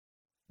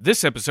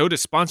This episode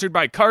is sponsored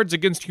by Cards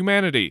Against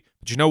Humanity.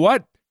 But you know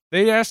what?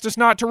 They asked us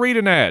not to read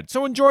an ad,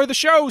 so enjoy the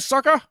show,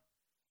 sucker!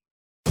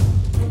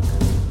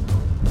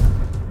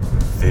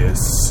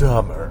 This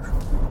summer.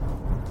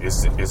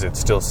 Is it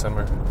still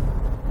summer?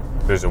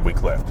 There's a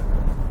week left.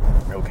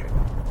 Okay.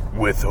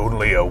 With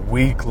only a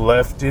week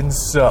left in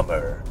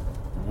summer,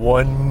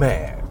 one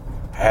man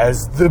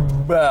has the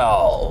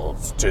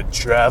balls to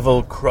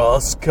travel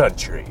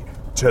cross-country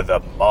to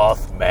the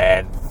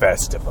Mothman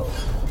Festival.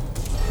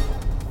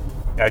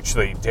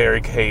 Actually,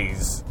 Derek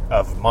Hayes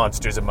of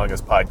Monsters Among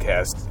Us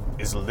podcast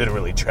is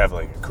literally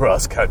traveling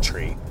across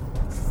country,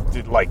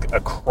 like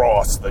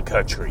across the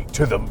country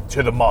to the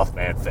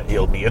Mothman.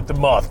 He'll be at the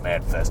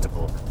Mothman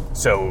Festival.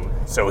 So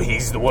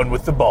he's the one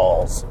with the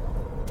balls.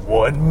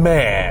 One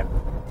man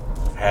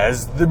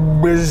has the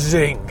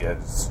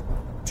bazingas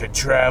to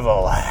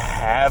travel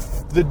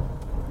half the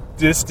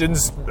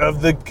distance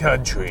of the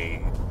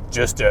country.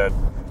 Just a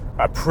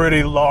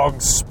pretty long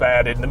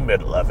spat in the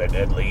middle of it,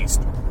 at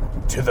least.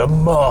 To the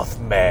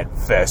Mothman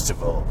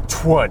Festival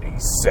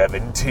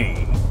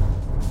 2017.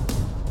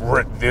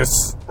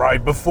 This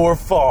right before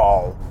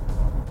fall.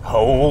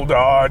 Hold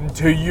on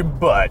to your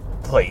butt,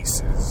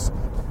 places.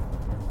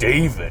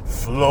 David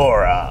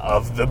Flora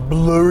of the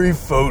Blurry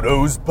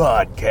Photos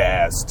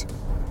podcast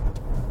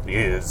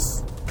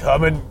is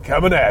coming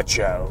at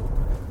you.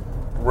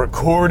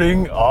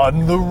 Recording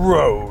on the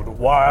road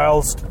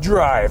whilst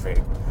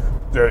driving.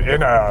 They're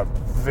in a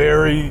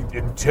very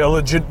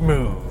intelligent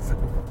move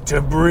to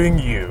bring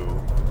you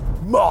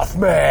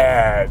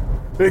Mothman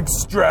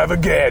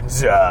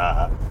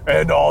extravaganza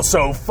and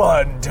also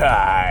fun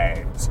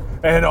times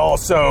and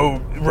also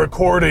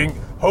recording,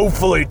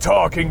 hopefully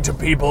talking to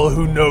people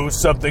who know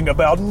something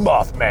about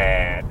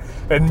Mothman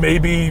and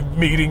maybe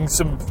meeting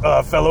some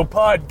fellow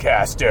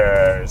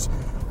podcasters.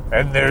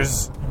 And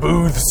there's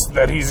booths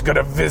that he's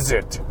gonna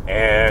visit,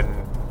 and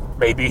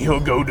maybe he'll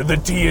go to the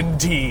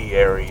TNT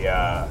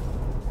area.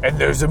 And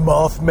there's a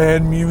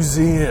Mothman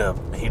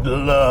museum he'd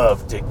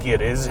love to get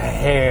his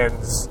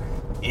hands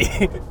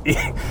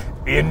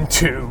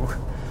into,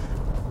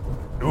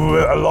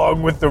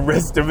 along with the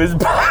rest of his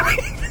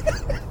body.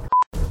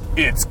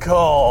 It's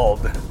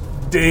called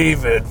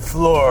David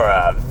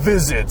Flora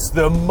Visits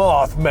the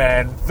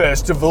Mothman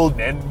Festival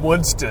and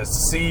wants to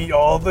see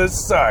all the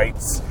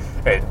sights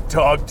and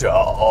talk to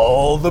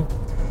all the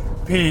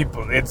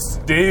people. It's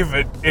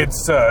David.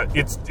 It's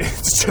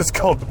just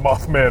called the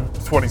Mothman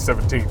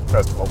 2017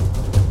 Festival.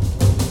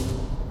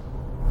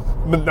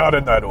 But not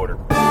in that order.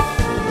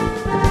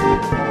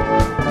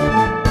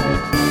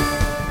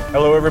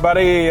 Hello,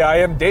 everybody. I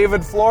am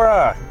David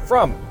Flora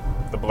from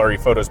the Blurry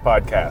Photos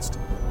podcast,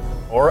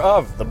 or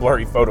of the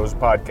Blurry Photos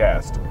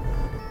podcast,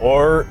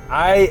 or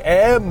I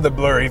am the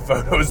Blurry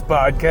Photos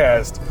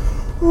podcast.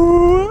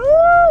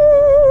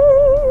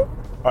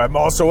 I'm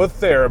also a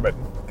theremin.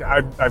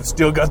 I've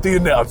still got the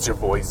announcer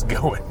voice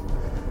going.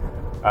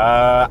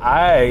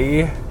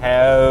 I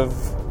have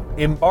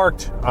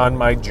embarked on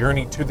my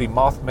journey to the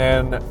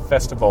Mothman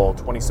Festival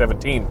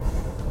 2017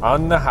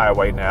 on the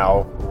highway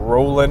now,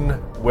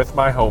 rolling with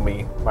my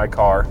homie, my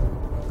car,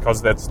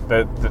 because that's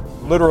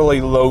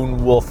literally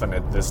lone wolfing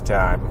it this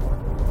time.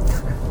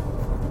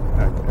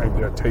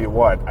 I tell you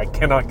what, I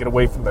cannot get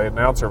away from the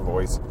announcer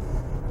voice.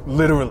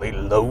 Literally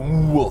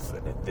lone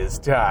wolfing it this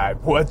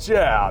time. Watch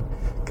out,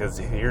 because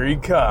here he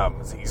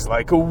comes. He's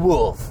like a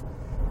wolf,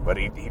 but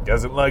he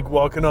doesn't like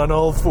walking on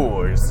all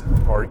fours,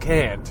 or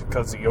can't,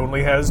 because he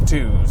only has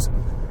twos.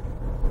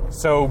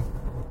 So,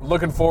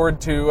 looking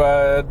forward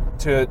to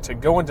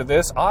going to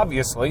this.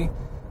 Obviously,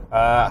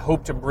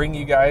 hope to bring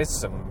you guys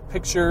some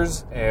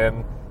pictures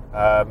and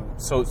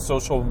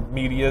social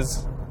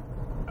medias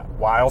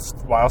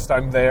whilst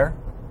I'm there,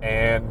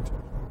 and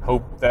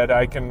hope that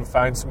I can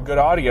find some good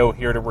audio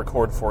here to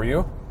record for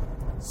you,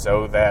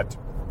 so that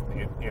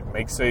it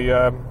makes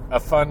a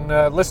fun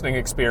listening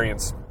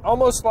experience.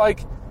 Almost like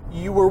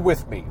you were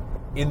with me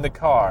in the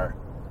car.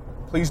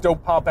 Please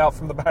don't pop out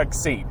from the back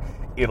seat.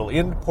 It'll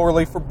end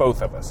poorly for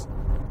both of us.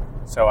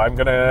 So I'm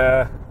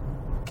gonna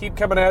keep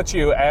coming at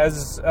you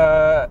as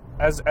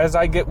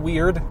I get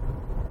weird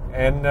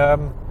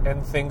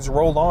and things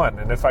roll on,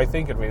 and if I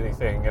think of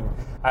anything.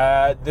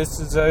 And this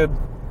is a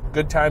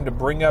good time to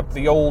bring up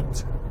the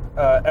old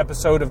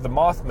episode of the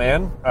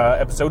Mothman,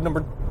 episode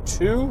number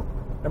two,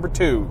 the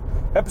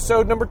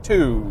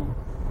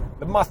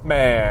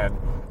Mothman.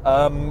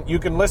 You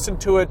can listen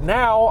to it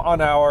now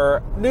on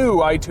our new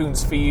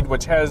iTunes feed,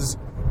 which has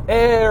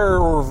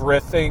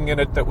everything in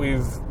it that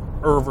we've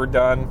ever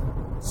done.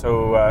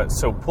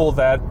 So pull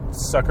that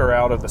sucker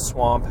out of the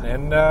swamp,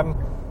 and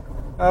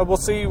we'll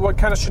see what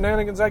kind of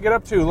shenanigans I get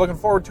up to. Looking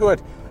forward to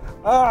it.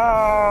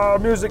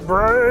 Music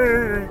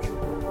break.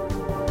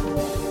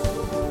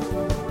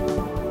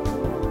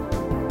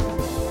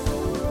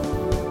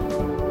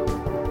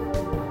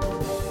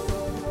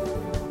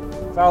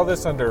 File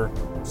this under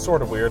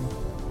sort of weird.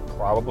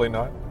 Probably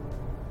not.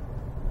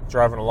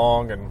 Driving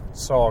along and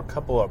saw a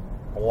couple of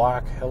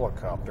black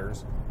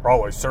helicopters.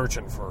 Probably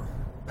searching for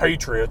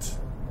patriots.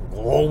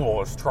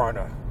 Globalists trying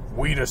to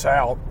weed us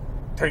out.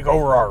 take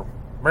over our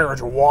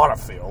marijuana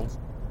fields,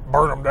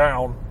 burn them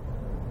down.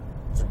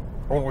 It's the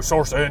only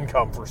source of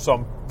income for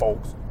some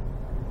folks.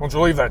 Why don't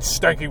you leave that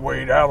stanky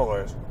weed out of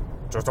this?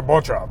 Just a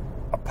bunch of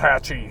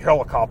Apache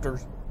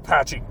helicopters,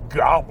 Apache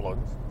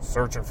goblins,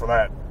 searching for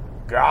that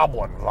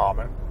goblin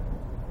vomit.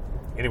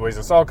 Anyways,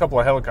 I saw a couple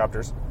of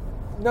helicopters.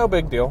 No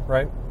big deal,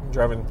 right?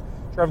 Driving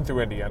through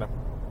Indiana.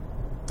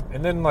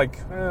 And then, like,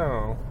 I don't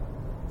know,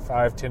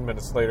 5-10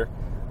 minutes later,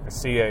 I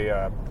see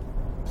a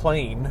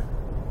plane,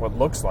 what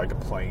looks like a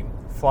plane,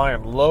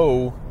 flying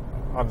low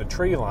on the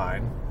tree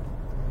line.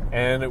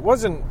 And it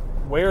wasn't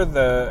where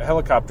the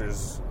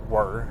helicopters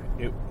were.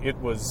 It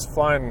was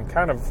flying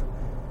kind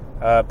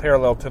of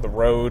parallel to the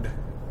road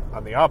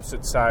on the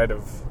opposite side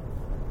of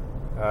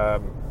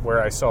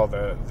where I saw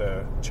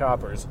the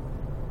choppers.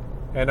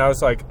 And I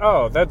was like,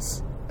 oh,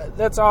 that's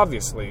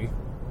obviously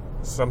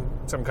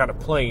some kind of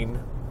plane,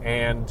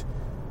 and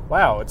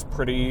wow, it's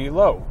pretty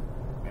low,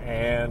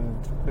 and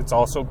it's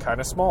also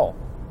kind of small.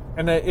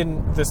 And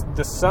in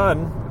the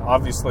sun,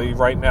 obviously,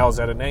 right now is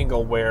at an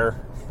angle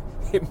where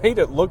it made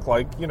it look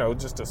like, you know,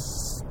 just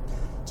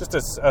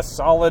a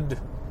solid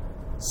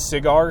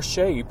cigar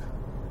shape,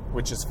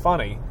 which is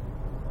funny.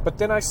 But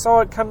then I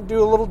saw it kind of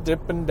do a little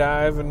dip and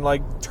dive and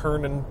like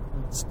turn and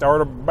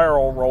start a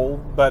barrel roll,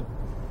 but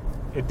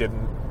it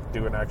didn't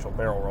do an actual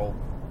barrel roll.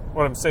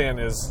 What I'm saying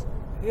is,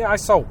 yeah, I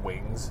saw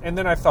wings, and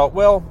then I thought,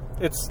 well,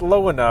 it's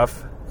low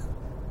enough.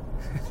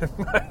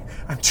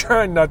 I'm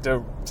trying not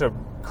to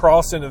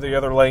cross into the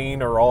other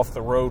lane or off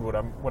the road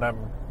when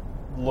I'm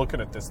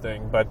looking at this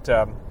thing, but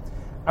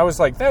I was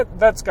like,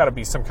 that's got to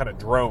be some kind of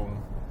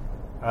drone,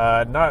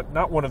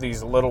 not one of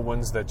these little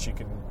ones that you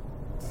can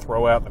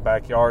throw out in the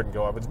backyard and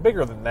go up. It's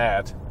bigger than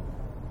that,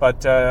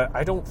 but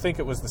I don't think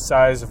it was the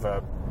size of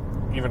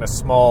even a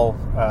small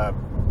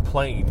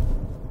plane.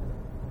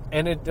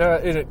 And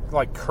it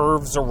like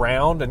curves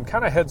around and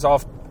kind of heads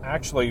off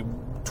actually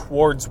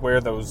towards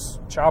where those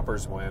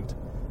choppers went.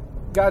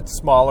 Got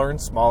smaller and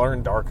smaller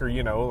and darker,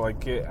 you know,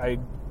 like it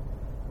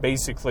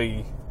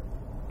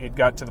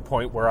got to the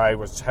point where I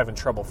was having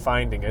trouble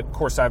finding it. Of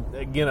course, I'm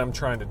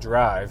trying to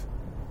drive.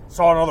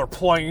 Saw another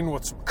plane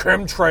with some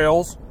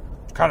chemtrails,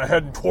 kind of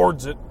heading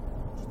towards it,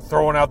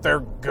 throwing out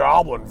their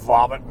goblin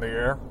vomit in the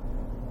air.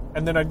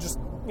 And then I just,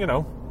 you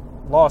know,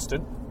 lost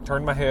it.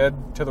 Turned my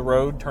head to the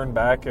road, turned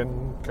back,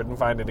 and couldn't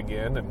find it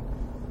again. And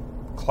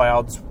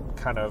clouds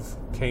kind of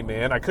came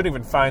in. I couldn't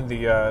even find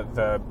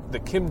the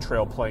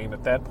chemtrail plane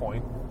at that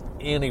point.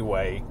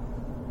 Anyway,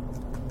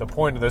 the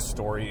point of this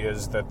story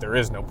is that there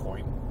is no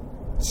point.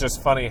 It's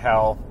just funny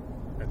how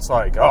it's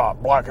like,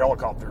 black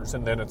helicopters,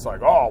 and then it's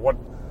like,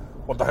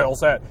 what the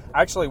hell's that?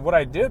 Actually, what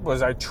I did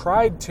was I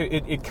tried to,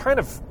 it kind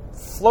of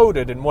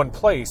floated in one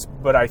place,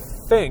 but I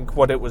think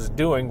what it was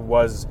doing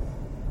was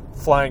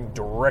flying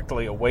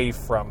directly away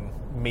from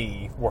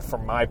me or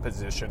from my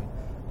position,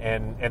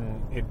 and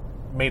it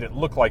made it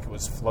look like it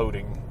was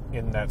floating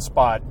in that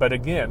spot. But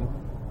again,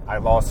 I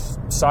lost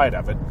sight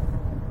of it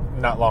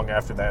not long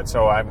after that,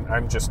 so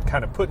I'm just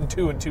kind of putting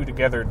two and two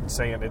together and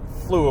saying it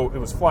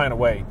was flying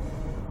away.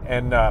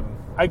 And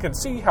I can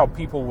see how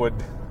people would,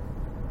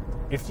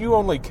 if you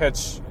only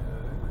catch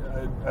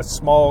a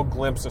small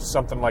glimpse of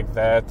something like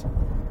that,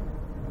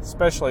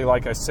 especially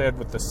like I said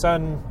with the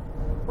sun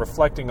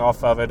reflecting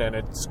off of it and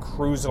it's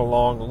cruising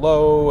along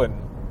low,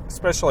 and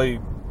especially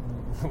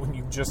when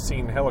you've just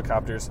seen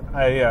helicopters,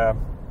 I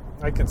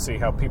can see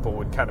how people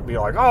would kind of be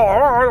like,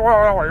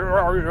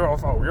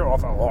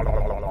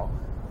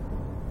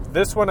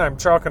 this one I'm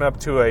chalking up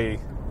to a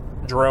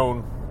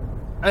drone,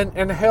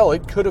 and hell,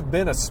 it could have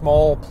been a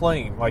small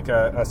plane, like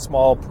a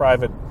small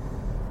private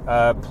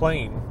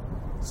plane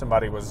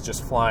somebody was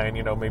just flying,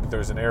 you know, maybe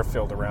there's an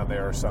airfield around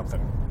there or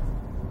something.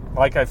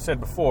 Like I've said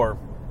before,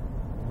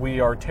 we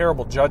are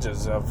terrible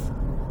judges of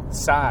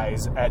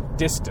size at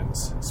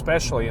distance,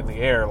 especially in the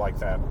air like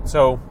that.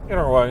 So,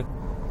 anyway,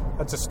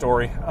 that's a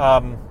story.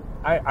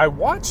 I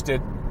watched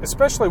it,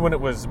 especially when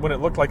it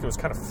looked like it was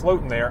kind of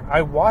floating there.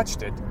 I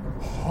watched it,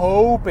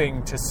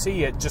 hoping to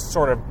see it just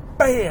sort of,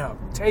 bam,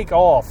 take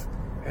off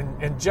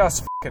and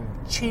just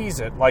fucking cheese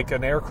it like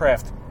an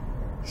aircraft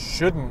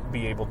shouldn't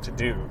be able to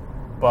do.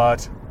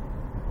 But,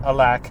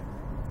 alack,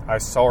 I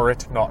saw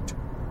it not.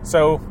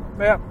 So,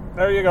 yeah,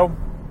 there you go.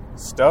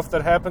 Stuff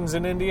that happens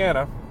in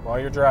Indiana while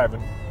you're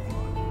driving.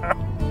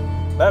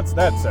 That's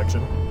that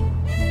section.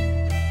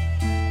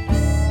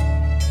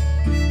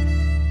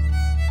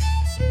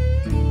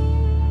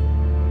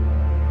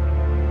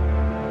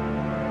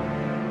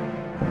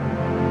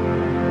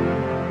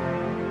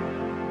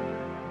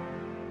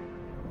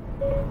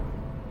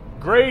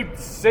 Great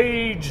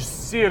sage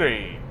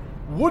Siri,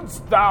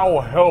 wouldst thou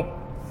help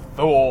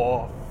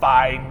Thor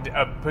find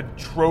a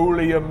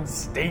petroleum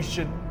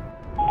station?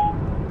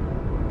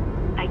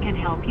 I can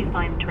help you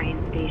find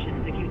train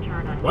stations if you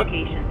turn on What?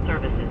 location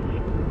services.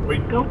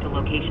 Wait, Go to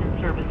location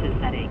services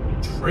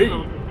settings. Train?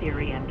 Go to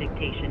Siri and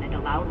dictation and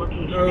allow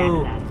location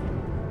No. access.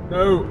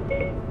 no.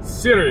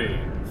 Siri,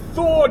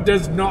 Thor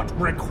does not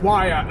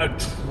require a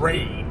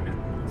train.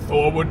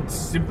 Thor would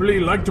simply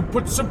like to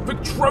put some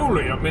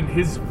petroleum in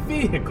his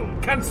vehicle.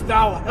 Canst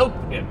thou help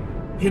him?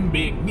 Him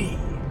being me.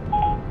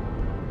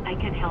 I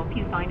can help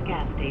you find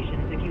gas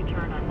stations if you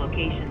turn on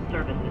location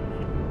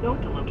services. Go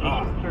to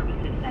location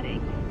services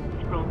settings.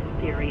 Scroll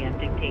to Siri and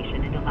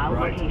dictation and allow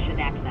location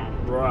access.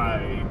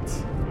 Right.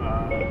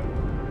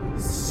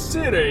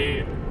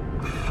 Siri,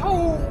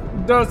 how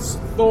does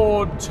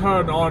Thor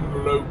turn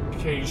on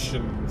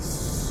location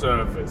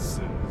services?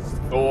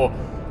 Thor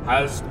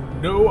has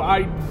no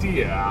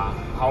idea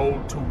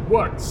how to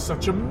work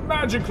such a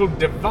magical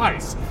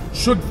device.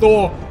 Should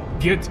Thor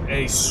get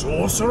a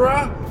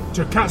sorcerer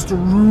to cast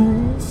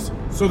runes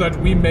so that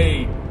we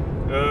may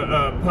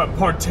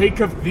partake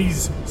of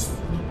these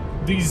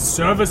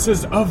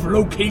services of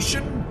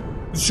location?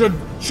 Should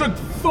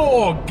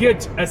Thor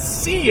get a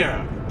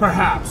seer,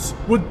 perhaps?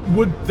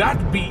 Would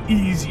that be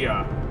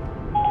easier?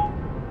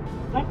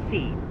 Let's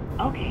see.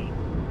 Okay.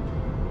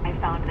 I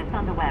found this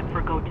on the web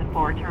for go to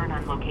Thor turn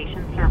on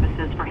location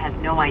services for has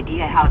no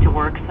idea how to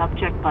work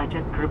subject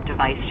budget group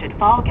device should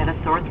fall get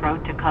a sore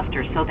throat to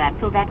Custer so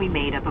that we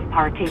made up of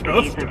partake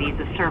of these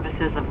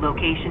services of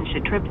location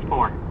should trips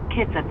for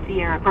kids at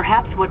Sierra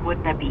perhaps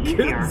would that be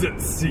easier? Kids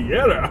at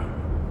Sierra?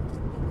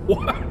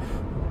 What?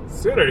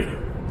 Siri,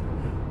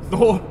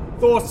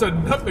 Thor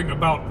said nothing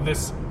about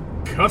this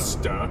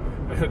Custer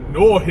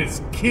nor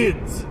his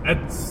kids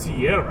at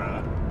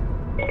Sierra.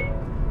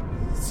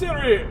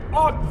 Siri,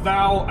 art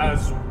thou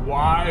as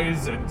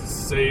wise and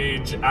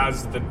sage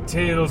as the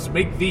tales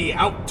make thee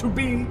out to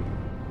be?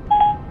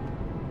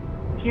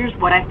 Here's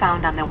what I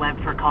found on the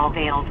web for Call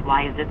Vales.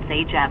 Why is it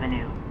Sage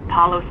Avenue?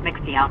 Palos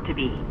makes thee out to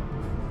be.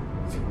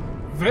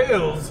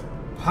 Vales?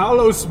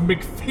 Palos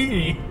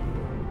McPhee?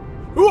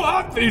 Who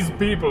are these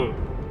people?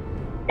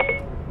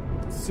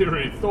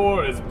 Siri,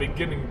 Thor is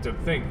beginning to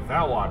think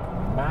thou art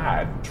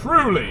mad.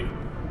 Truly,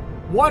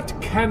 what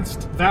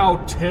canst thou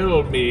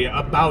tell me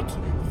about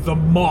the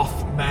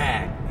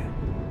Mothman?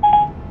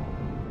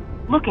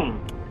 Looking.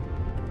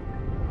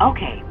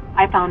 Okay,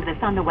 I found this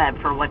on the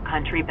web for what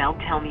Country Bell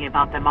tell me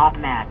about the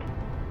Mothman.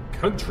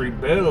 Country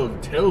Bell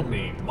tell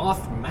me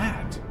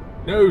Mothman?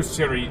 No,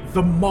 Siri,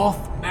 the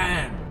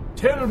Mothman.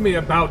 Tell me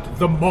about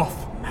the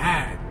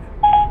Mothman.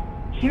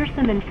 Here's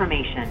some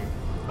information.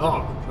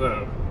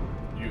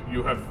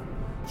 You have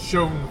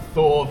shown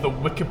Thor the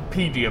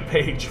Wikipedia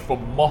page for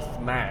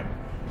Mothman.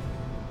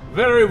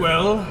 Very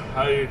well,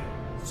 I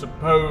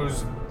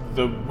suppose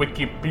the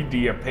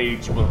Wikipedia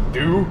page will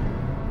do.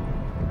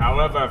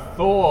 However,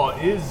 Thor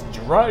is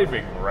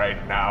driving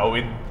right now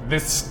in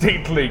this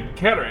stately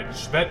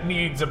carriage that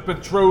needs a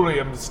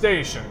petroleum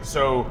station,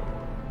 so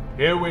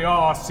here we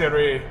are,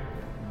 Siri,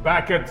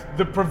 back at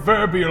the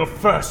proverbial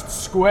first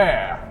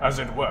square, as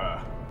it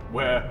were,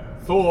 where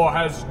Thor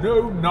has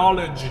no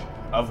knowledge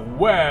of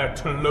where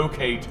to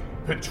locate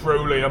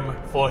petroleum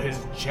for his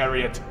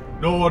chariot,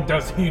 nor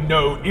does he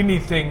know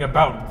anything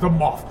about the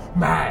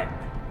Mothman.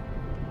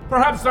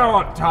 Perhaps thou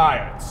art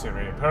tired,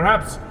 Siri.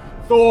 Perhaps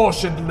Thor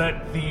should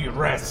let thee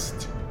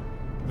rest.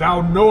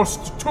 Thou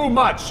know'st too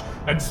much,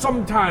 and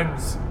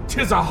sometimes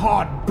 'tis a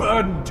hard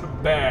burden to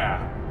bear.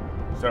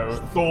 So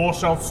Thor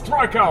shall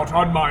strike out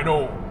on mine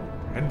own,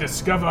 and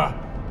discover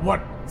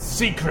what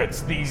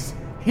secrets these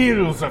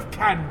hills of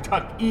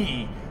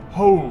Kentucky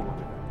hold.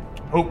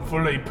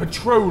 Hopefully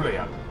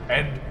petroleum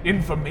and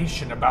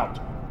information about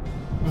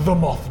the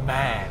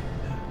Mothman.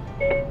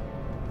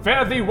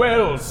 Fare thee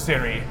well,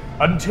 Siri,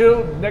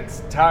 until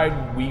next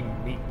time we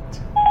meet.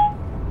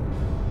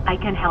 I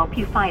can help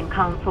you find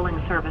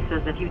counseling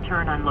services if you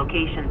turn on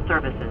location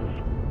services.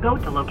 Go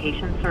to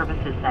location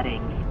services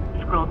settings.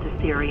 Scroll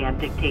to Siri and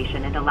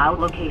dictation and allow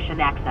location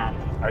access.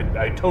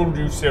 I told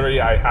you, Siri,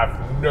 I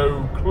have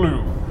no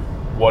clue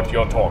what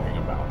you're talking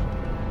about.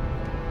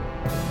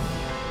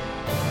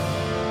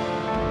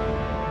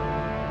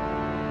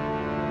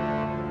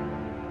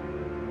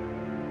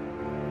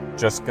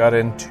 Just got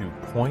into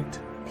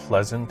Point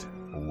Pleasant,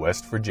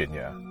 West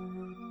Virginia.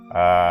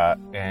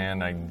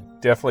 And I'm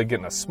definitely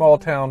getting a small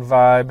town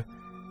vibe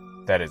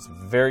that is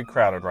very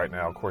crowded right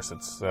now. Of course,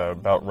 it's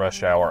about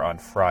rush hour on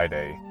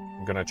Friday.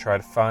 I'm going to try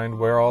to find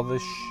where all the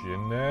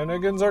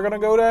shenanigans are going to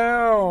go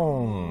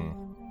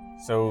down.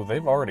 So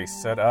they've already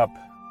set up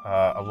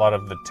a lot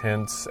of the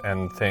tents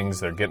and things.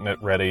 They're getting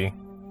it ready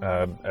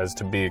as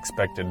to be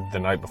expected the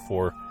night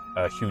before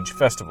a huge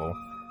festival.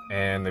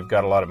 And they've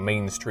got a lot of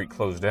Main Street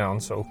closed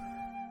down, so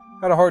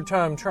had a hard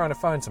time trying to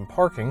find some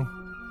parking,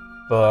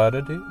 but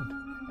I did.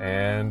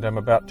 And I'm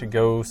about to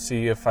go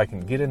see if I can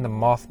get in the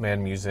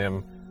Mothman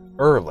Museum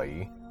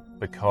early,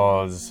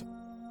 because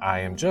I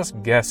am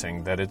just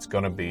guessing that it's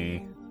going to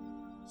be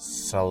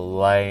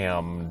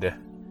slammed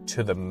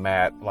to the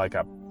mat like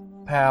a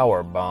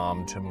power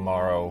bomb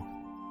tomorrow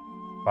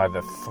by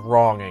the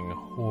thronging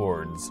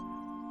hordes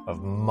of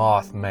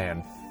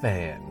Mothman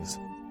fans.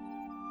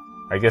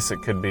 I guess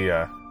it could be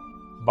a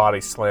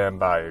body slam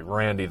by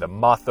Randy the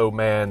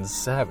Motho-Man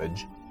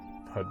Savage.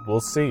 But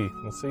we'll see.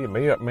 We'll see. It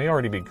may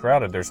already be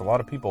crowded. There's a lot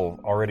of people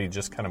already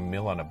just kind of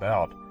milling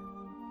about.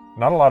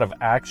 Not a lot of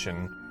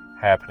action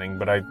happening,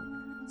 but I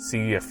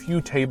see a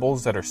few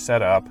tables that are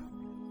set up,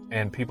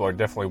 and people are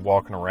definitely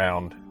walking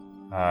around.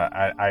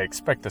 I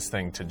expect this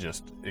thing to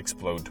just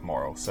explode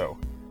tomorrow, so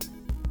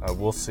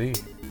we'll see.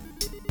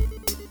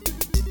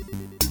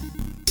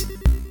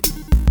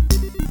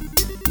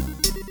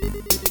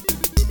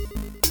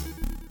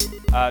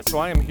 So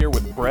I am here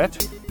with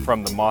Brett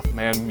from the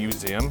Mothman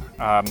Museum.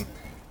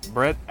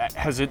 Brett,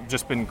 has it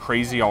just been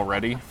crazy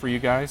already for you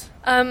guys?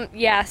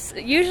 Yes.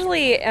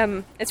 Usually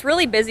it's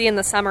really busy in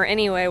the summer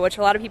anyway, which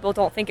a lot of people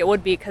don't think it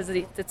would be because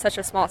it's such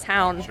a small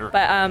town. Sure.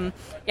 But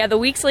yeah, the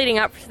weeks leading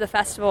up to the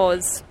festival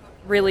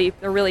they're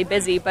really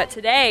busy. But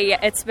today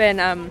it's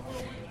been,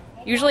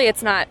 usually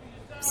it's not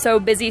so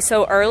busy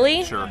so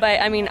early. Sure.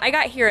 But I mean, I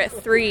got here at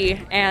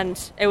 3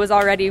 and it was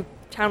already,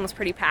 town was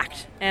pretty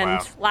packed. And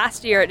Wow.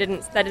 last year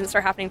that didn't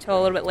start happening till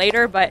a little bit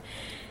later, but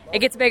it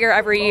gets bigger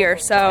every year,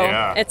 so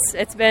Yeah.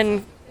 it's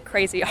been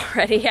crazy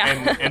already,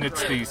 yeah. And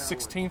it's the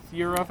 16th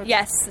year of it?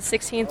 Yes, the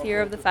 16th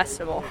year of the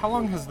festival. How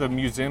long has the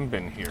museum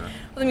been here? Well,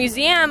 the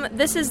museum,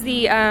 this is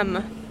the,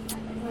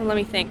 let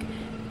me think.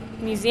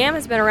 The museum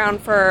has been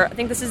around for, I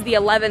think this is the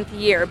 11th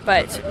year,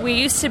 but we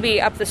used to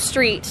be up the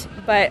street,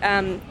 but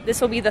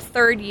this will be the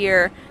 3rd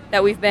year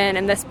that we've been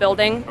in this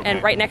building, Okay.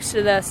 and right next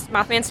to the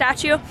Mothman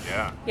statue.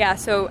 Yeah. Yeah,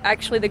 so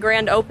actually the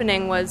grand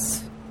opening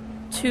was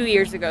 2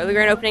 years ago, the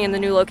grand opening in the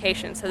new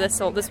location. So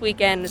this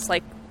weekend is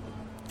like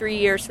 3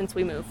 years since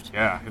we moved.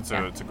 Yeah, it's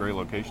Yeah. a great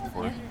location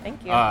for it.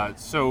 Thank you.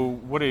 So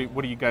what are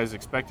you guys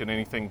expecting?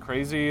 Anything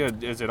crazy?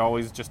 Is it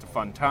always just a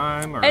fun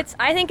time? Or?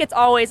 I think it's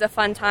always a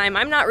fun time.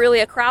 I'm not really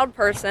a crowd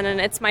person, and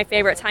it's my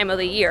favorite time of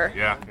the year.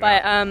 Yeah,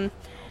 But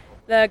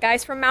the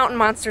guys from Mountain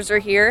Monsters are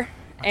here,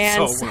 and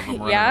so one of them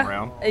running yeah,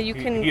 around. you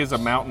can. He is a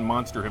mountain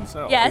monster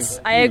himself. Yes,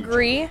 He's I huge.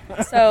 agree.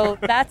 So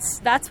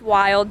that's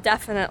wild,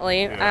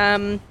 definitely.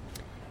 Yeah.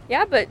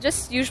 Yeah, but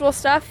just usual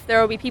stuff.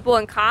 There will be people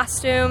in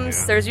costumes.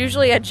 Yeah. There's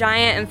usually a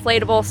giant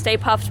inflatable Stay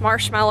Puft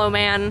Marshmallow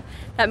Man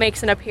that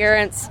makes an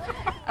appearance.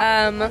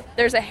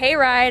 There's a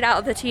hayride out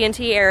of the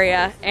TNT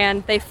area,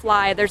 and they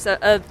fly. There's the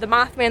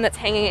Mothman that's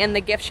hanging in the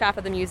gift shop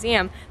of the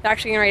museum. They're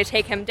actually getting ready to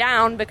take him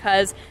down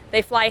because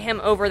they fly him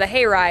over the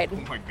hayride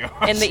Oh my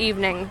gosh. in the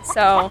evening.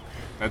 So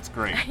That's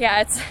great.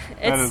 yeah,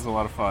 That is a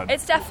lot of fun.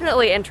 it's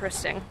definitely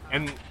interesting.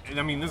 And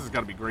I mean, this has got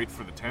to be great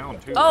for the town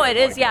too. Oh, right?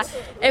 it is, yeah.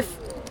 If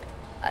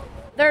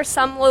there are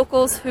some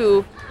locals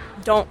who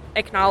don't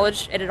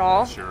acknowledge it at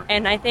all, Sure.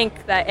 and I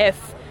think that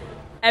if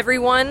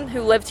everyone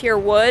who lived here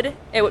would,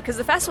 because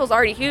the festival's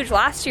already huge.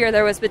 Last year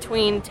there was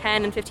between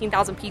 10 and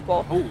 15,000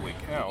 people. Holy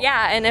cow.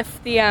 Yeah, and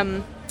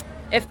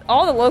if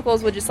all the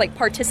locals would just like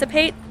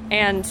participate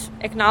and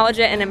acknowledge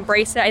it and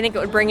embrace it, I think it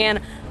would bring in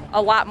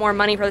a lot more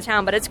money for the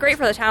town. But it's great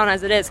for the town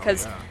as it is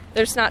because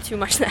there's not too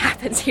much that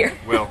happens here.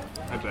 Well,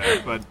 I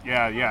bet. But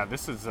yeah,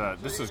 this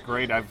is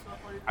great.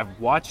 I've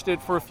watched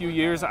it for a few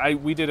years.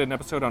 We did an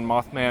episode on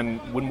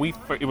Mothman when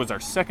it was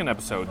our second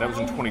episode. That was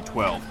in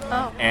 2012.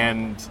 Oh.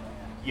 And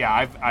yeah,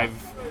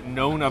 I've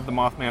known of the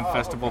Mothman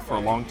Festival for a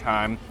long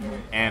time,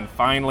 and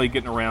finally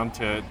getting around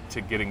to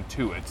getting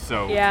to it.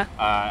 So Yeah.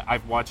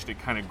 I've watched it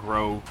kind of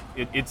grow.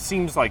 It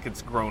seems like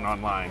it's grown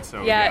online.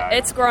 So Yeah,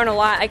 it's grown a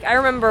lot. I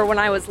remember when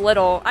I was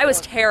little, I was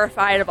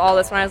terrified of all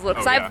this when I was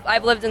little, because Oh, yeah.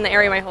 I've lived in the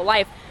area my whole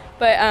life.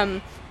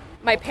 But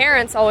my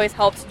parents always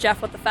helped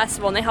Jeff with the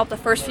festival, and they helped the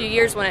first few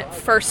years when it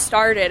first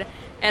started.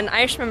 And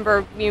I just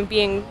remember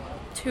being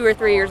 2 or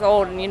 3 years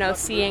old and,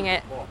 seeing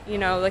it,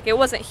 like it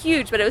wasn't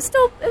huge, but it was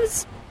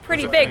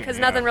pretty It was a big thing, because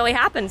yeah. nothing really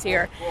happens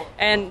here.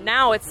 And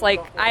now it's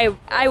like,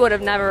 I would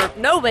have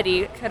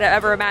nobody could have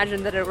ever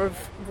imagined that it would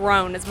have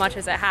grown as much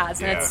as it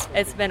has. And Yeah.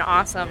 it's been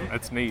awesome.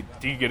 That's neat.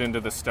 Do you get into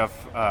the stuff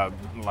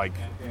like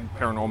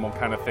paranormal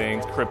kind of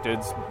things,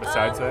 cryptids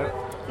besides that?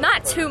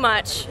 Not too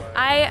much.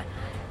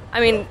 I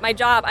mean, my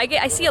job,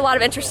 I see a lot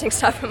of interesting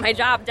stuff in my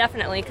job,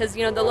 definitely, because,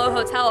 the Low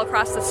Hotel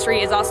across the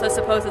street is also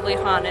supposedly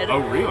haunted. Oh,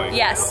 really?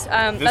 Yes.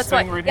 That's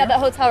thing why, right yeah, here? the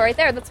hotel right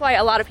there. That's why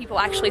a lot of people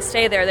actually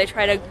stay there. They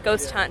try to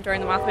ghost hunt during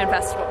the Mothman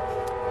Festival.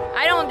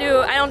 I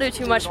don't do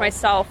too much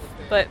myself,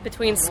 but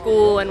between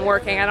school and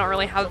working, I don't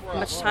really have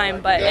much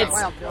time. But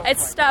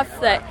it's stuff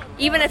that,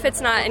 even if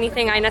it's not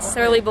anything I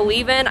necessarily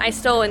believe in, I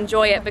still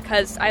enjoy it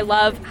because I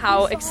love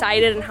how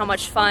excited and how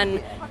much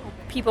fun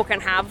people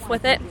can have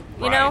with it.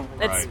 Right.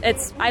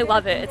 It's I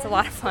love it. It's a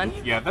lot of fun.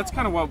 Yeah, that's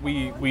kind of what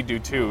we do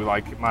too.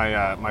 Like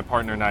my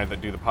partner and I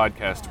that do the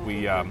podcast,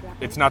 we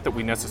it's not that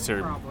we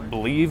necessarily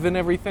believe in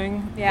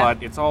everything, Yeah.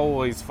 but it's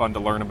always fun to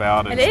learn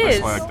about, and It is.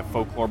 especially like the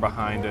folklore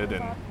behind it,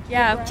 and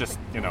Yeah. just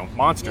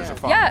monsters are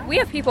fun. Yeah, we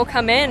have people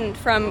come in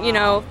from,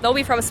 they'll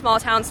be from small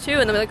towns too,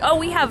 and they'll be like, oh,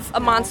 we have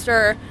a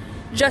monster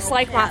just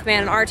like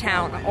Mothman in our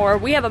town, or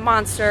we have a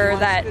monster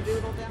that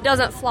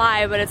doesn't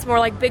fly, but it's more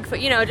like Bigfoot.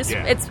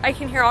 Yeah. I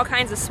can hear all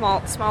kinds of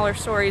smaller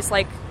stories.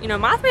 Like,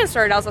 Mothman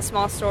started out as a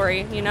small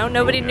story.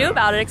 Nobody knew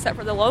about it except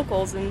for the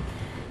locals, and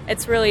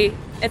it's really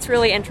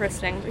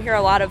interesting. We hear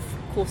a lot of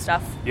cool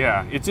stuff.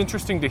 Yeah, it's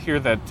interesting to hear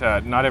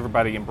that not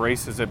everybody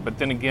embraces it, but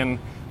then again,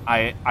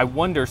 I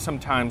wonder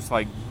sometimes,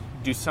 like,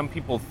 do some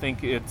people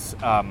think it's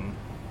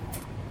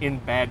in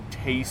bad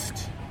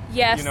taste?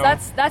 Yes,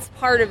 that's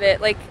part of it.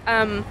 Like,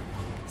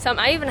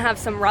 I even have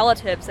some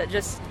relatives that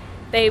just,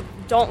 they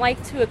don't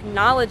like to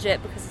acknowledge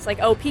it because it's like,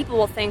 oh, people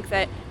will think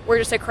that we're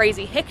just a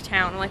crazy hick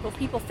town. I'm like, well,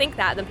 people think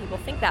that, then people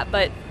think that,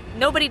 but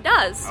nobody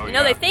does. Oh,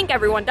 they think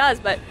everyone does,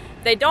 but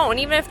they don't. And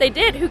even if they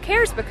did, who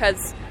cares?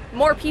 Because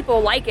more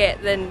people like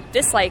it than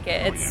dislike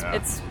it.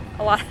 It's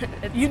a lot.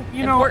 It's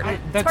important.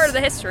 It's part of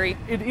the history.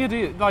 It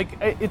is like,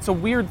 it's a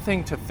weird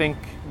thing to think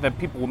that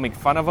people will make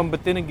fun of them,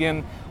 but then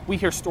again, we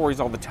hear stories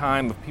all the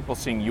time of people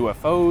seeing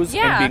UFOs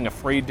and being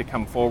afraid to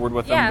come forward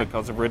with them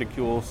because of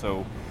ridicule.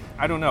 So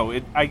I don't know.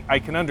 I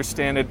can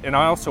understand it, and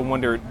I also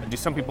wonder, do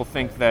some people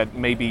think that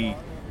maybe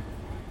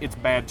it's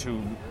bad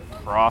to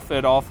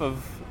profit off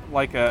of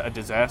like a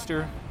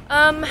disaster?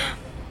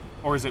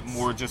 Or is it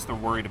more just they're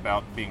worried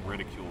about being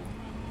ridiculed?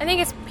 I think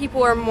it's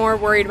people are more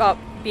worried about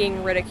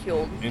being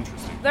ridiculed.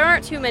 Interesting. There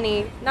aren't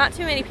not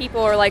too many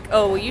people are like,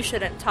 oh, well, you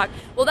shouldn't talk.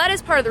 Well, that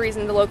is part of the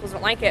reason the locals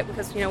don't like it,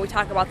 because, we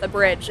talk about the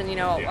bridge, and,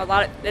 a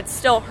lot of, it's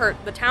still hurt.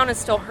 The town is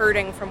still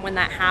hurting from when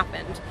that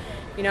happened.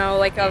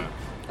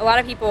 A lot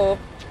of people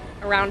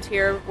around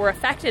here were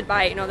affected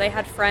by it. They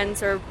had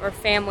friends or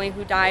family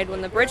who died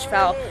when the bridge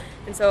fell,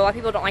 and so a lot of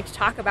people don't like to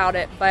talk about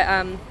it, but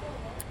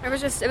it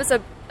was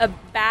a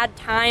bad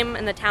time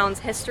in the town's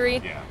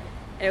history. Yeah.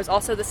 It was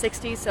also the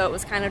 60s, so it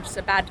was kind of just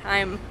a bad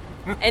time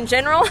in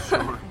general.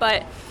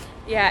 But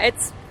yeah,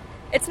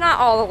 it's not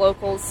all the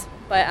locals,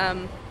 but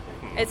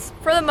it's,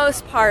 for the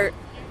most part,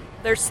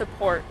 there's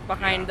support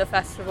behind the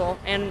festival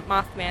and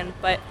Mothman,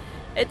 but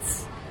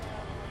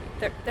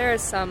there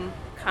is some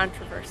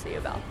controversy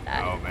about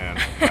that. Oh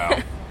man,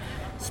 wow.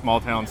 Small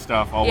town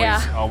stuff,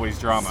 always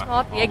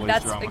drama.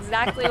 That's drama.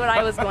 Exactly what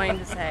I was going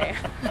to say.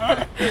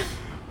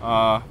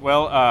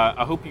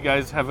 I hope you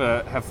guys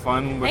have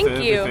fun with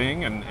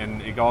everything,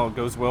 and it all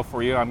goes well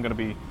for you. I'm going to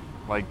be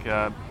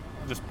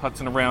just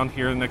putzing around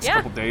here the next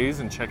couple days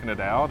and checking it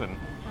out and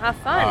have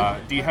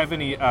fun. Do you have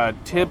any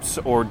tips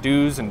or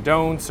do's and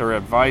don'ts or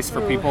advice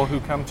for people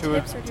who come to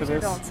tips it or to do's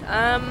this? Or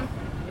don'ts.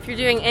 If you're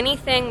doing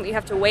anything, you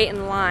have to wait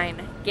in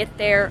line. Get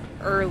there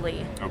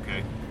early.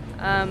 Okay.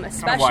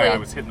 Especially why I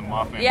was hitting the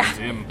Mothman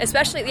Museum.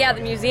 Especially the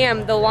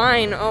museum, the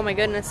line. Oh my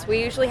goodness,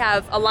 we usually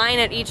have a line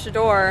at each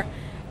door,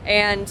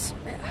 and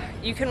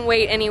you can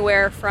wait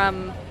anywhere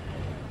from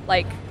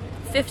like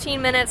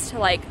 15 minutes to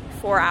like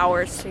 4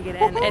 hours to get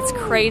in. It's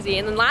crazy.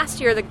 And then last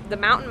year, the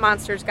Mountain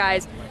Monsters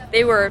guys,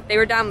 they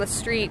were down the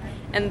street,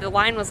 and the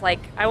line was like,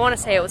 I want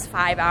to say it was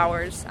 5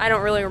 hours. I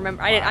don't really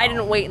remember. I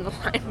didn't wait in the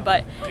line,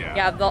 but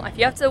if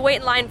you have to wait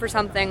in line for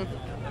something,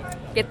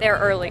 get there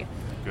early.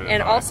 Good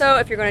and advice. Also,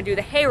 if you're going to do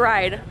the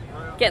hayride,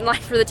 get in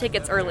line for the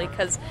tickets early,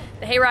 because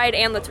the hayride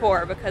and the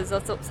tour, because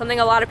that's something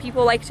a lot of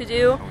people like to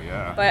do. Oh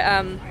yeah. But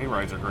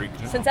hayrides are great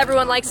too. Since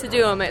everyone likes to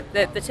do them,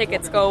 the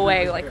tickets go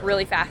away like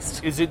really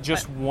fast. Is it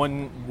just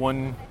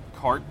one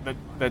cart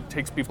that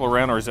takes people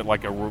around, or is it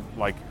like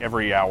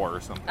every hour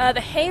or something?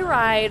 The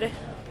hayride,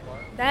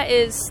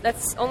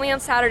 that's only on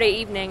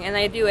Saturday evening, and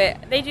they do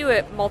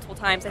it multiple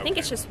times. I think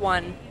it's just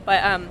one,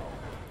 but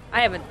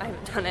I haven't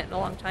done it in a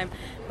long time.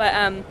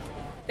 But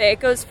it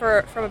goes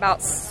from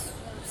about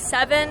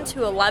 7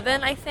 to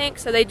 11, I think.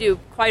 So they do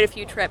quite a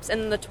few trips.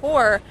 And the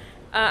tour,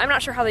 I'm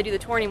not sure how they do the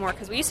tour anymore,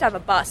 because we used to have a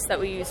bus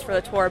that we used for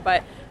the tour,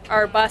 but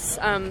our bus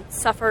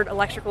suffered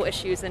electrical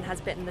issues and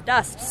has bitten the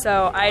dust.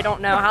 So I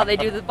don't know how they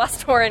do the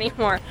bus tour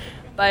anymore.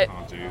 But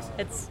oh, geez.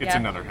 It's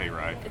another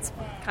hayride. It's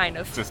kind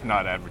of. It's just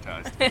not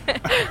advertised.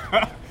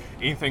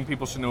 Anything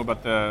people should know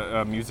about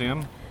the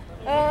museum?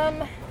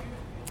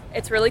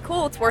 It's really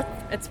cool. It's worth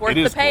It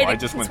the is pay.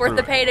 cool. It's worth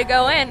the pay to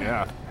go in.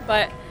 Yeah.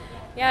 But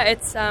yeah,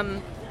 it's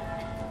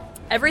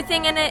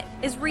everything in it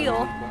is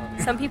real.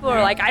 Some people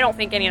are like, I don't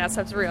think any of that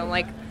stuff's real. I'm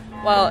like,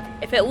 well,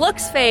 if it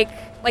looks fake,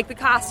 like the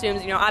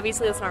costumes,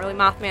 obviously it's not really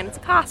Mothman, it's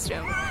a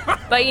costume.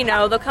 But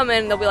they'll come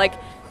in, they'll be like,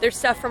 there's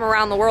stuff from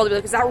around the world. They'll be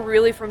like, is that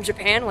really from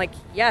Japan? Like,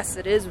 yes,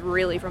 it is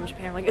really from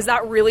Japan. Like, is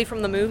that really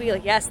from the movie?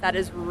 Like, yes, that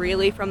is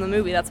really from the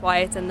movie. That's why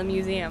it's in the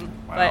museum.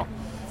 Wow.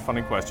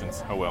 Funny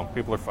questions. Oh well,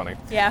 people are funny.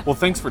 Yeah. Well,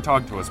 thanks for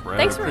talking to us, Brad.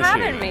 Thanks for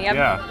having me.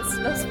 Yeah.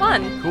 It was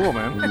fun. Cool,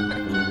 man.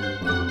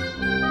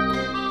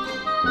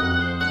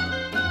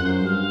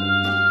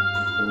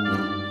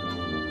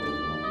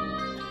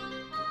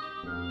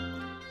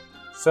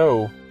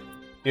 So,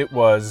 it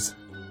was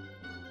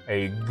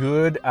a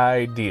good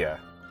idea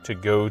to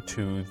go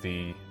to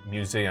the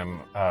museum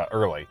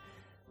early.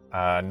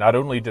 Not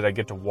only did I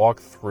get to walk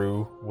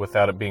through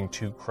without it being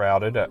too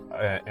crowded,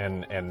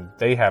 and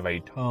they have a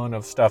ton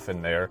of stuff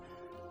in there.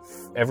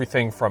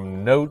 Everything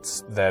from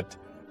notes that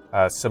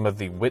some of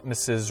the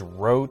witnesses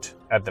wrote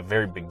at the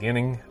very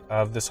beginning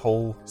of this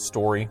whole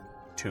story,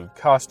 to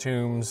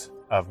costumes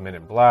of Men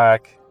in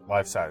Black,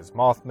 life-size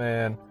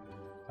Mothman,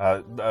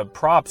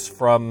 props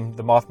from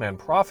the Mothman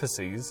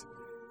prophecies,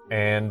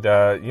 and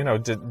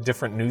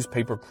different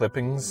newspaper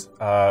clippings.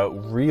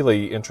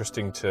 Really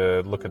interesting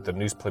to look at the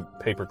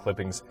newspaper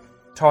clippings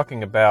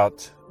talking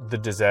about the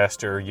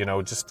disaster.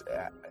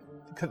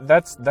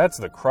 That's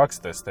the crux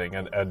of this thing.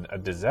 And a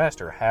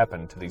disaster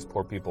happened to these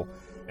poor people,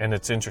 and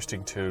it's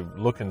interesting to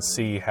look and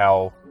see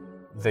how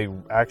they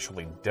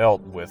actually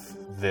dealt with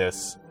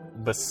this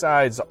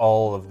besides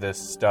all of this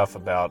stuff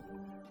about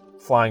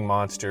flying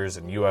monsters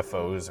and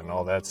UFOs and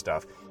all that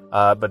stuff,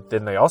 but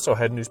then they also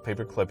had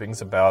newspaper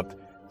clippings about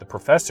the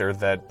professor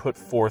that put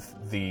forth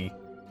the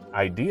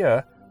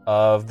idea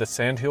of the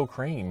sandhill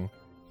crane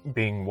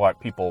being what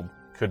people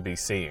could be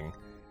seeing.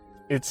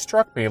 It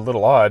struck me a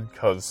little odd,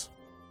 because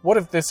what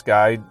if this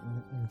guy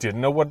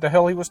didn't know what the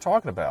hell he was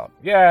talking about?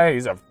 Yeah,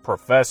 he's a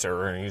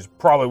professor, and he's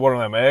probably one of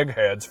them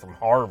eggheads from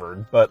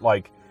Harvard, but,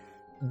 like,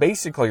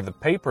 basically the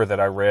paper that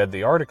I read,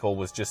 the article,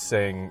 was just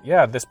saying,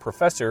 yeah, this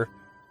professor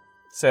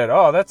said,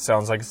 oh, that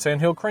sounds like a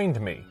sandhill crane to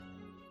me.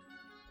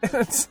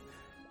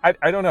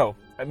 I don't know.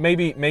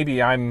 Maybe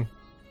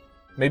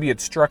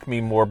it struck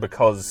me more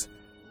because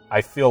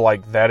I feel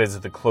like that is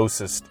the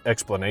closest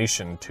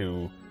explanation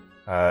to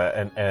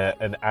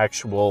an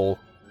actual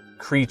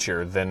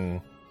creature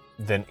than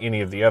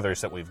any of the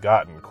others that we've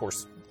gotten. Of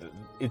course,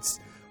 it's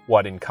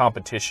in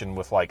competition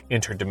with like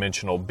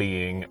interdimensional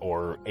being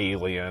or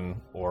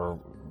alien or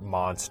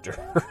monster.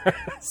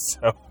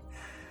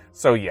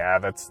 so yeah,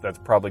 that's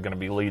probably going to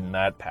be leading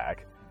that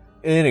pack.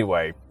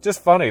 Anyway,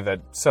 just funny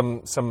that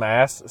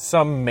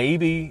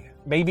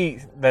maybe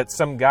that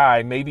some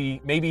guy,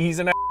 maybe he's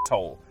an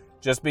asshole,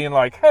 just being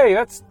like, hey,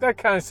 that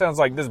kind of sounds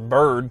like this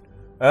bird.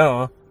 I don't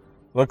know.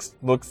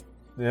 Looks.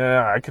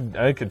 Yeah,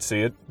 I could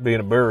see it being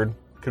a bird.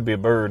 Could be a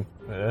bird.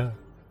 Yeah.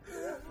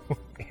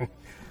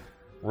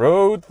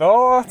 Road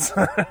thoughts?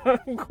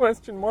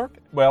 Question mark.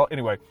 Well,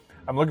 anyway,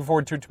 I'm looking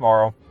forward to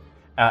tomorrow.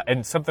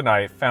 And something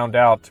I found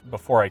out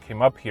before I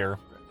came up here.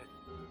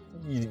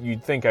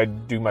 You'd think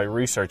I'd do my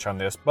research on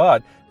this,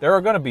 but there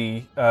are going to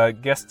be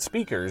guest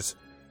speakers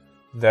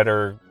that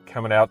are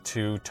coming out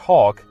to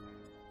talk.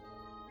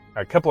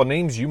 A couple of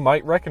names you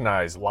might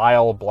recognize.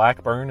 Lyle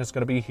Blackburn is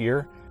going to be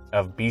here,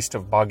 of Beast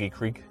of Boggy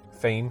Creek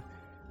fame.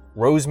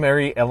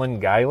 Rosemary Ellen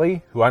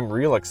Guiley, who I'm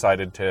real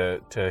excited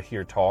to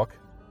hear talk.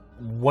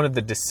 One of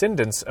the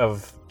descendants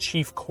of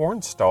Chief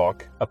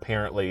Cornstalk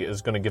apparently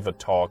is going to give a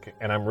talk,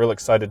 and I'm real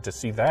excited to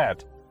see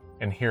that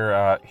and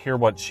hear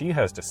what she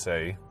has to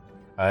say.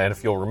 And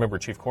if you'll remember,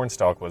 Chief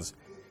Cornstalk was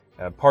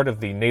part of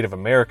the Native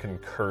American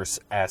curse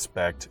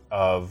aspect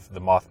of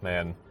the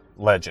Mothman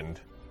legend,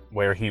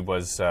 where he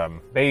was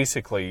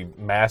basically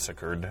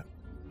massacred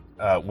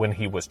when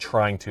he was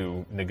trying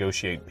to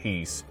negotiate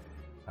peace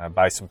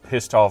by some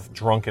pissed-off,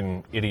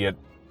 drunken, idiot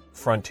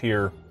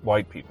frontier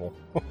white people.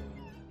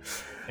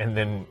 And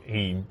then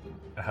he,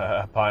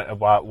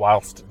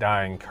 whilst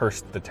dying,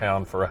 cursed the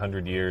town for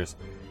 100 years.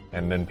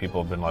 And then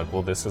people have been like,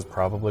 well, this is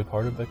probably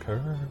part of the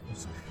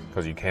curse.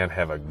 Because you can't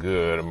have a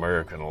good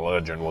American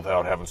legend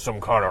without having some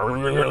kind of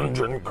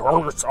religion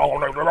curse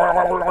on it.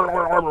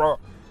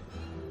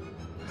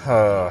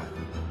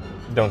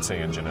 Don't say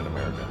engine in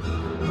America.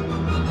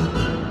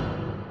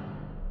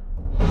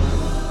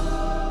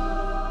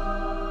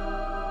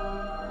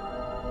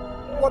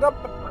 What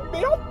up,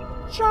 bitch?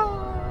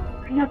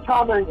 Your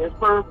timing is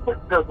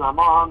perfect because I'm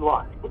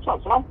online. What's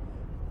up, son?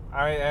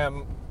 I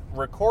am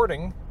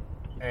recording,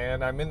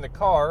 and I'm in the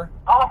car.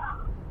 Oh.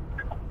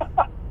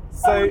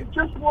 Say, I was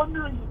just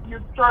wondering if you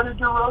started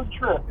your road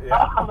trip.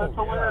 Yeah, That's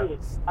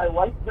hilarious. Yeah. I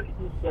like that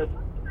you said,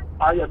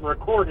 I am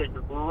recording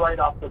right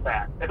off the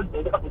bat. And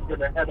that was going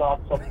to head off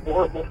some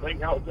horrible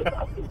thing I was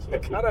about to say.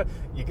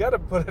 You gotta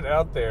put it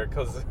out there,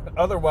 because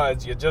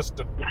otherwise you're just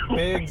a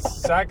big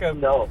sack of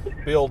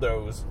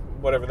dildos,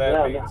 whatever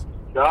that means.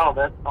 No,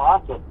 that's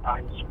awesome.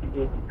 I'm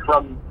speaking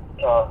from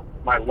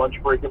my lunch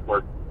break at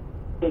work.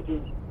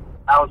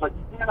 I was like,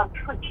 man, I'm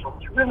tricked.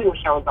 I really wish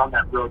I was on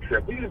that road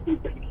trip. We just do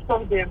things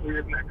so damn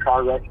weird in that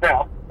car right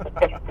now.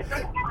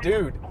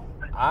 Dude,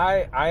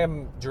 I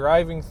am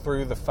driving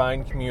through the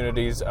fine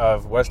communities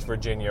of West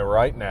Virginia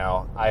right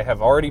now. I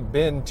have already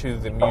been to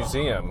the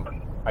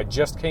museum. I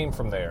just came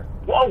from there.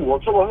 Whoa,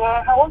 so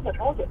how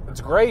was it?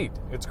 It's great.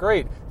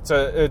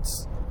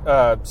 It's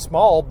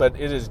small, but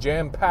it is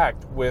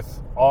jam-packed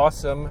with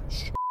awesome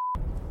shit.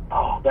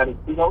 Oh, that is,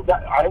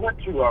 I went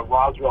to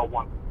Roswell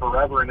once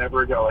forever and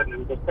ever ago, and it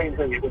was the same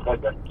thing. It was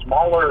like the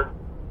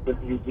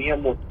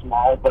museum was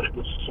small, but it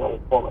was so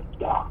full of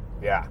stuff.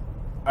 Yeah.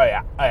 Oh,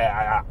 yeah.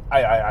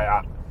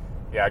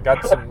 Yeah,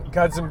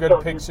 got some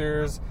good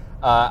pictures.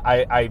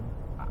 I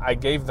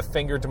gave the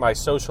finger to my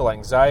social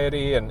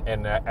anxiety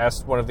and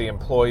asked one of the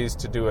employees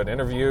to do an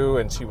interview,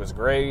 and she was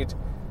great.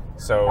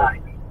 So,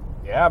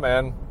 yeah,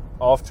 man.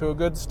 Off to a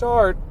good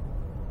start.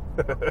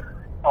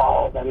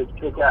 Oh, that is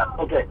good. Yeah.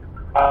 Okay.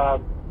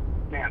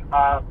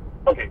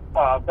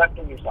 Best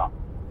thing you saw.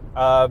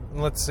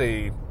 Let's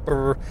see.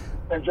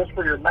 And just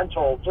for your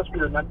mental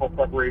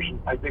preparation,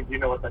 I think you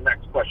know what the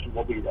next question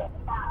will be then.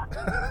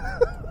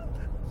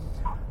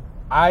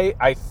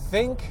 I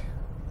think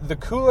the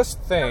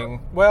coolest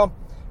thing, well,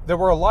 there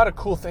were a lot of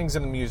cool things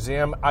in the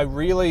museum. I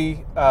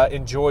really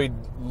enjoyed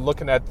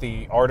looking at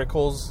the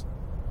articles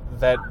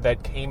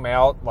that came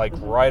out like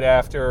right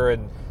after,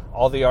 and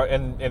all the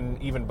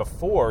and even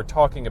before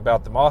talking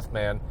about the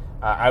Mothman.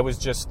 I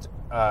just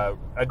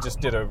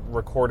did a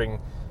recording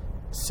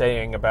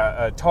talking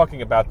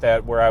about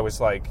that, where I was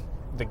like,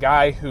 the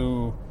guy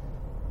who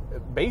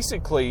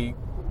basically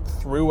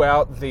threw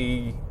out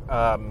the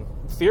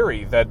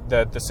theory that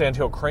the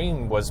Sandhill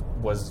Crane was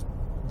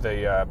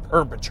the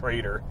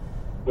perpetrator.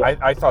 Yeah.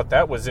 I thought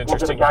that was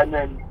interesting. Was it a guy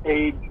named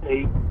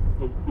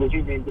was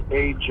he named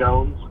A.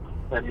 Jones,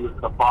 and he was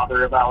the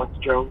father of Alex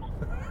Jones?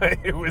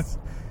 It was,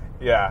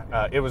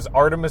 it was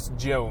Artemis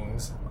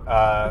Jones,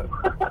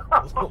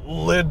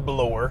 lid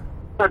blower.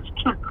 That's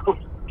too cool.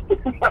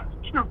 That's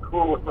too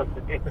cool of a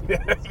name.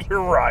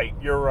 You're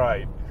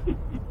right.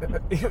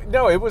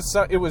 No, it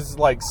was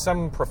like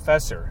some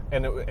professor,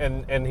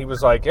 and he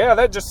was like, yeah,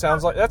 that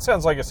sounds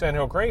like a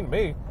Sandhill Crane to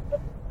me.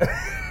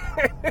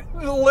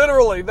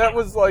 Literally, that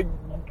was like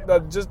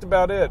just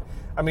about it.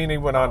 I mean, he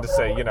went on to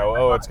say,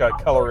 it's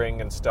got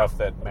coloring and stuff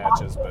that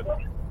matches, but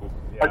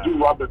yeah. I do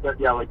love that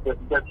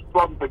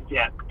from the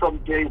get, from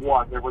day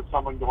one, there was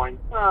someone going,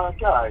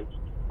 guys,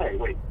 hey,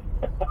 wait.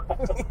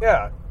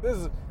 Yeah,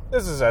 this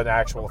is an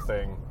actual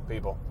thing,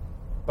 people.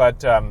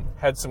 But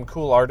had some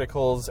cool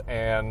articles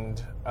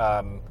and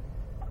a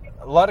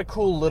lot of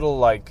cool little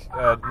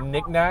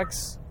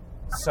knickknacks,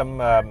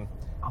 some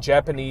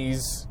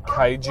Japanese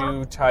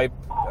kaiju type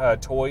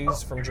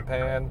toys from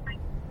Japan.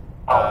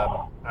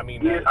 I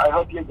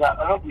hope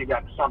you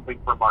got something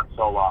for Mark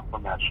Soloff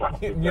from that show.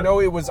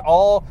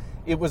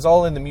 It was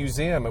all in the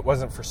museum. It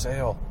wasn't for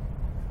sale.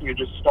 You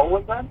just stole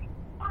it then?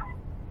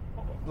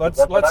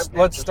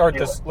 Let's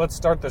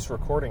start this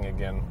recording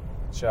again,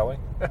 shall we?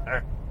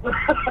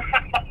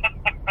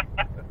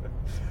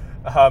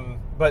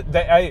 But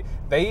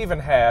they even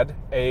had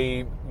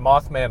a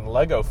Mothman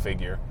Lego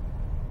figure.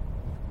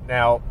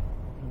 Now,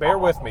 bear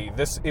with me.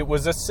 It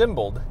was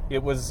assembled.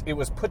 It was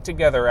put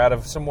together out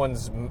of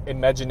someone's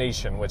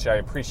imagination, which I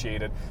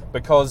appreciated,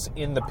 because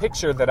in the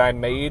picture that I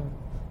made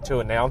to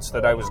announce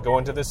that I was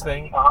going to this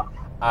thing,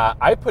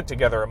 I put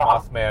together a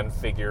Mothman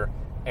figure,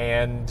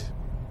 and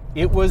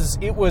it was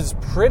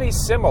pretty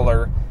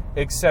similar,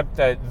 except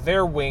that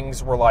their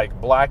wings were like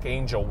Black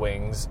Angel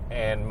wings,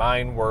 and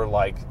mine were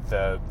like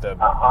the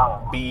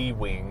bee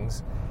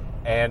wings,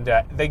 and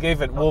they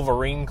gave it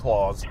Wolverine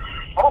claws.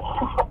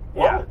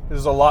 Yeah, this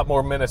is a lot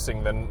more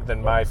menacing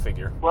than my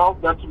figure. Well,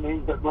 that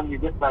means that when you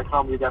get back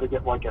home, you got to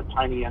get like a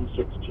tiny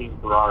M16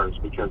 for ours,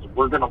 because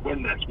we're going to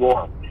win this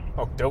war.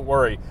 Oh, don't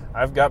worry.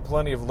 I've got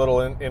plenty of little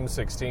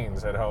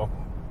M16s at home.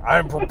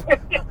 I'm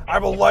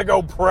a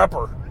Lego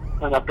prepper.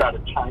 And I've got a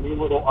tiny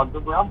little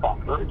underground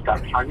bunker. It's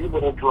got tiny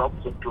little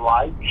drums of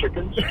dried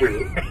chicken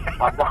stew.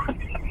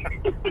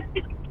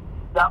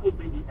 That would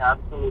be the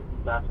absolute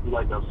best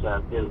Lego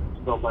set, is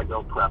the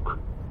Lego prepper.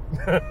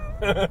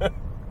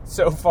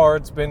 So far,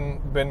 it's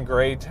been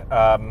great.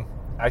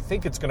 I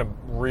think it's going to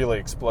really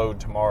explode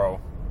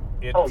tomorrow.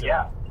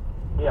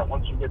 Yeah,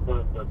 once you get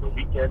the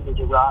weekend has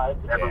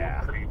arrived,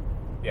 everyone's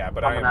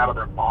coming out of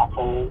their moth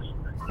holes.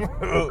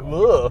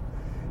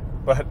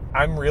 But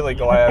I'm really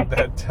glad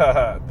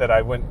that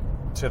I went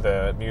to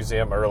the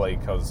museum early,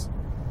 because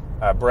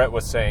Brett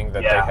was saying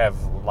that they have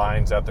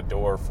lines out the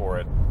door for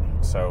it.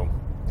 So,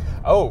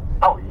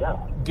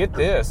 get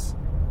this.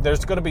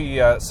 There's going to be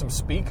some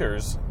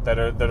speakers that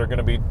are going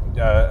to be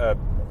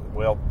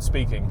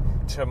speaking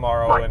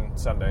tomorrow and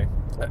Sunday,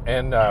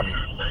 and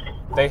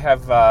they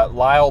have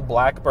Lyle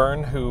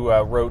Blackburn, who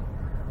wrote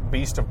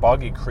Beast of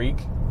Boggy Creek,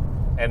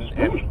 and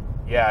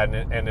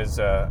is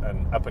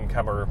an up and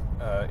comer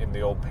in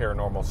the old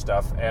paranormal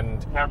stuff.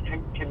 And now,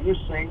 can you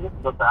sing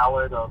the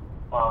ballad of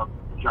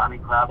Johnny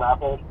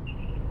Crabapple?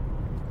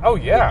 Oh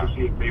yeah. Just to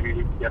see if maybe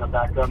we can get him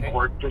back on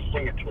board. Just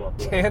sing it to him.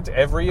 Can't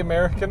every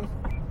American?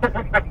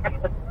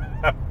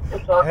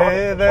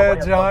 Hey there,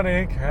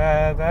 Johnny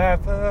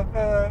Crabapple.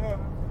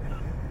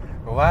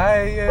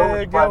 Why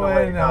you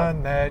going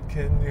on that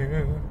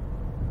canoe?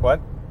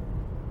 What?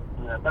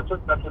 Yeah,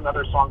 that's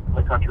another song from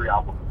the country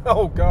album.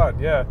 Oh God,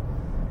 yeah.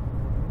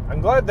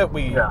 I'm glad that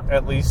we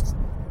at least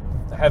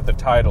have the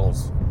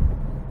titles.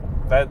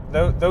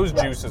 Those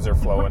juices are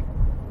flowing.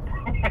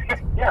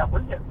 Yeah,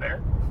 we're getting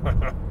there.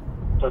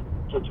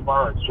 So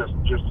tomorrow it's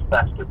just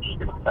festive. Just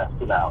gonna fest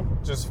it out.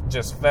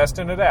 Just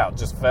festing it out.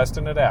 Just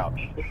festing it out.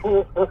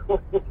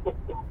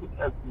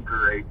 That's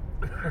great.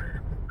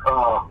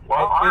 All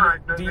right,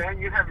 then, man.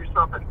 You have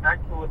yourself an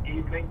excellent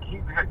evening.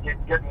 Keep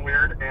getting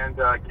weird, and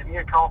give me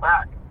a call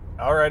back.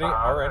 Alrighty.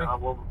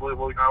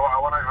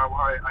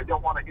 I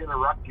don't want to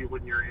interrupt you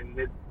when you're in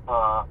mid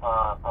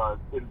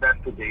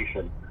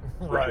investigation,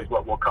 which is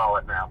what we'll call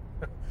it now.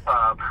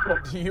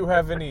 Do you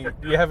have any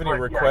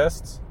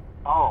requests? Yeah.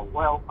 Oh,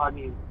 well, I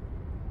mean,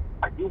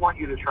 I do want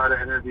you to try to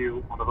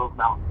interview one of those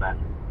mountain men.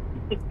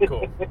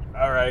 Cool.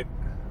 All right.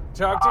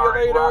 Talk to you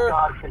later.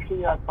 Well,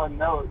 continue that fun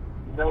note.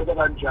 Know that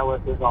I'm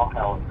jealous as all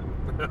hell.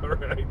 All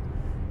right.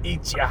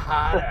 Eat your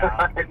heart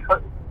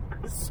out.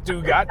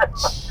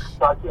 Stugat.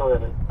 Talk to you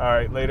later. All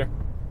right, later.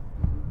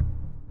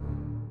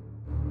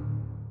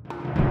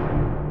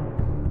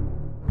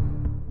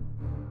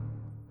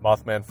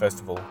 Mothman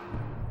Festival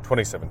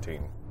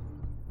 2017.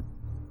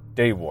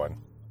 Day 1,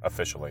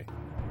 officially.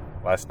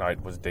 Last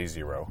night was day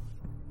 0.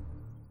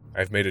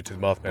 I've made it to the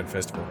Mothman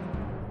Festival.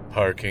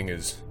 Parking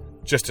is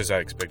just as I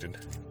expected.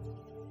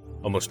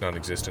 Almost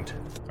non-existent.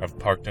 I've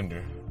parked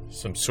under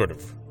some sort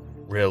of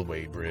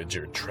railway bridge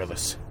or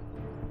trellis.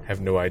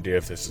 Have no idea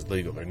if this is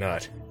legal or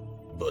not,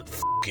 but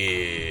f***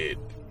 it.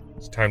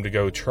 It's time to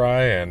go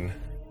try and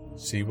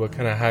see what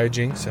kind of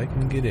hijinks I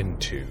can get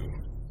into.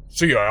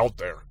 See you out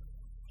there,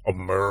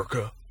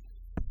 America.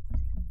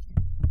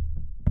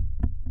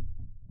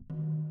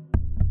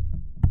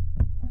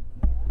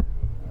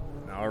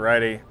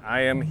 Alrighty,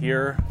 I am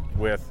here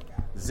with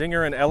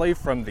Zinger and Ellie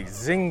from the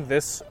Zing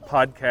This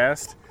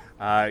podcast.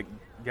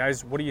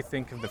 Guys, what do you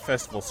think of the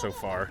festival so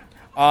far?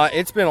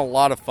 It's been a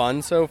lot of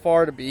fun so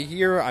far to be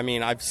here. I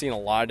mean, I've seen a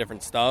lot of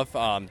different stuff.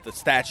 The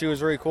statue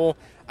is really cool.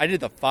 I did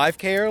the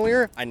 5K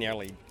earlier. I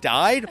nearly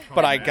died,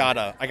 but I got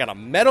a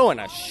medal and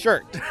a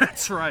shirt.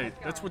 That's right.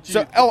 That's what you.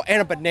 So,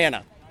 and a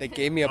banana. They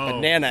gave me a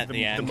banana at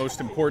the end.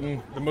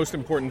 The most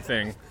important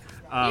thing.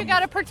 You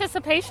got a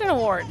participation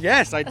award.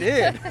 Yes, I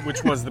did.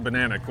 Which was the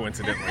banana,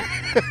 coincidentally.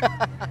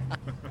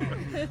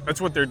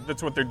 That's what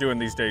they're doing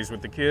these days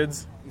with the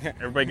kids.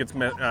 Everybody gets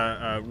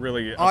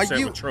really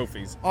upset with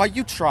trophies. Oh,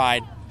 you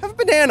tried. Have a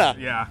banana.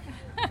 Yeah.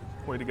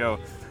 Way to go.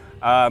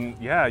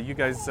 You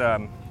guys.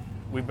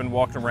 We've been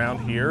walking around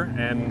here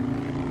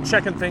and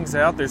checking things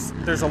out.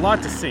 There's a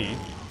lot to see.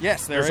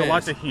 Yes, there's a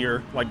lot to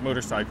hear, like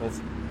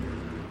motorcycles.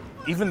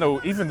 Even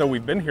though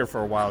we've been here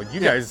for a while, you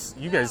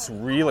guys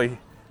really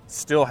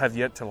still have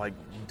yet to like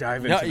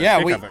dive into the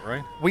thick of it,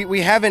 right? We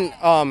haven't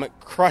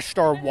crushed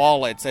our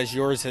wallets as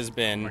yours has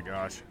been. Oh my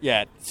gosh.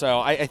 Yet. So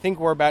I think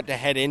we're about to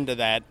head into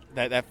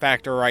that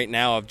factor right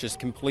now of just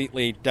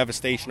completely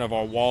devastation of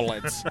our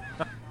wallets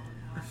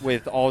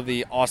with all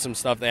the awesome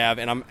stuff they have,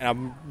 and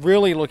I'm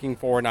really looking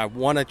forward, and I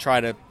want to try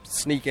to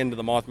sneak into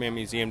the Mothman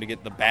Museum to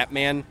get the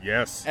Batman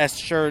S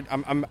shirt.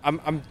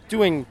 I'm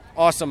doing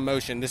awesome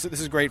motion. This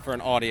is great for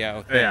an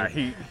audio thing. Yeah,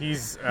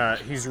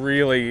 he's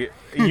really,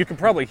 you can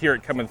probably hear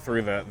it coming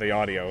through the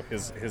audio,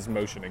 his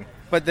motioning.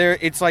 But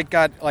it's like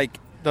got like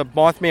the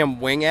Mothman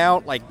wing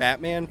out like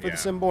Batman for the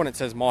symbol, and it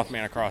says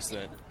Mothman across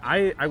it.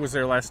 I was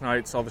there last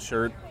night, saw the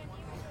shirt.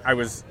 I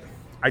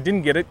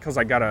didn't get it because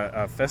I got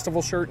a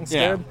festival shirt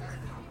instead. Yeah.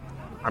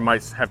 I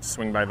might have to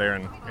swing by there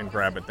and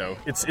grab it though.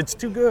 It's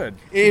too good.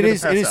 It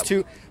is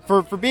too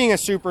for being a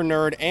super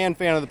nerd and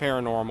fan of the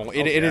paranormal.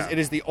 It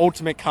is the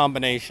ultimate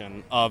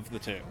combination of the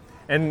two.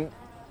 And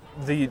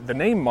the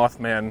name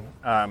Mothman,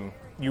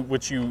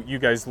 which you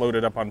guys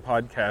loaded up on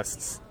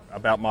podcasts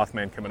about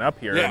Mothman coming up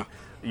here. Yeah.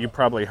 And you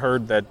probably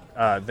heard that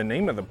the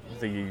name of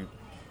the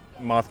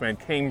Mothman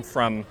came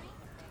from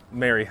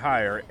Mary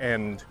Hyre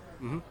and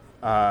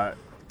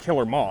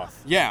Killer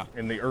Moth. Yeah.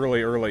 In the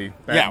early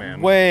Batman.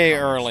 Yeah, way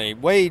early,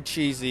 way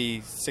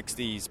cheesy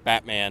 60s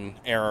Batman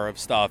era of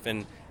stuff.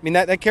 And I mean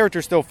that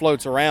character still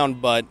floats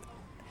around, but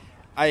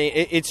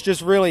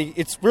it's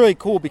really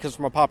cool because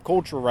from a pop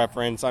culture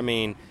reference, I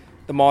mean,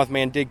 the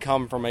Mothman did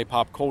come from a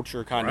pop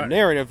culture kind of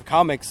narrative,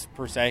 comics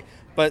per se,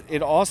 but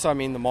it also, I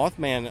mean, the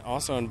Mothman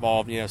also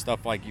involved,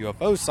 stuff like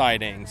UFO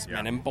sightings,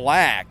 Men in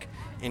Black,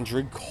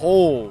 Indrid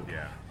Cold.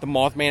 Yeah. The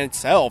Mothman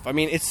itself. I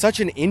mean, it's such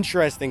an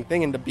interesting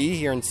thing, and to be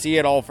here and see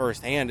it all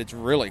firsthand, it's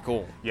really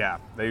cool. Yeah,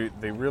 they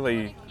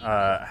really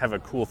have a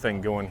cool thing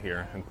going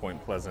here in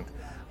Point Pleasant.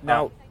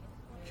 Now,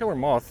 Killer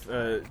Moth,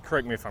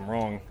 correct me if I'm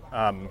wrong,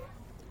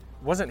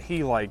 wasn't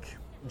he like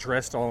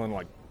dressed all in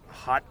like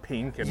hot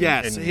pink and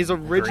yes, and his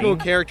original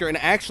green? character, and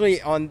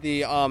actually on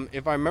the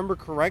if I remember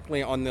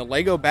correctly, on the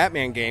Lego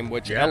Batman game,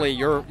 which Ellie,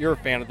 you're a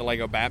fan of the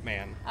Lego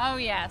Batman. Oh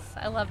yes,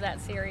 I love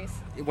that series.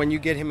 When you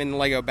get him in the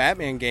Lego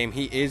Batman game,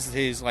 he is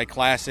his like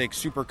classic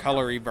super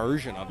colory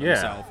version of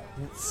himself.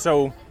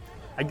 So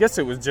I guess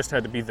it was just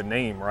had to be the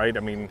name, right?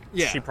 I mean,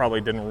 she probably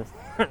didn't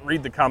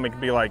read the comic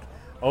and be like,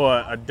 oh,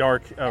 a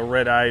dark,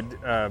 red-eyed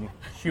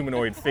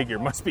humanoid figure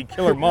must be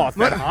Killer Moth,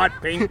 that hot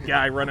pink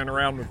guy running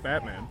around with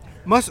Batman.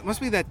 Must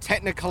be that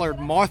technicolored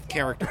moth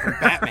character from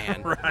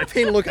Batman. Right.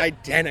 They look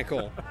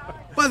identical.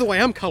 By the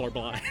way, I'm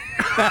colorblind.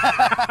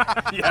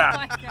 Yeah. Oh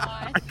my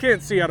gosh. I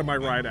can't see out of my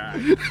right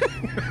eye.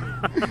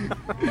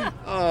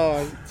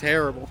 Oh,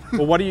 terrible.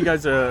 Well, what are you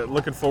guys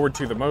looking forward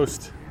to the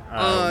most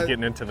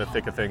getting into the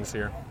thick of things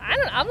here?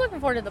 I'm looking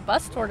forward to the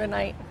bus tour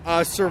tonight.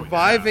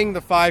 Surviving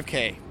the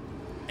 5K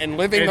and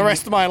living the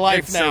rest of my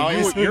life now.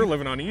 So you're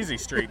living on Easy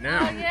Street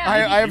now. Yeah.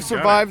 I have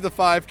survived the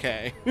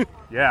 5K.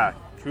 Yeah.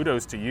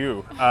 Kudos to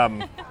you.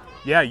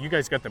 You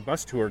guys got the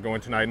bus tour going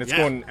tonight, and it's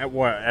going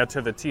at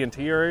to the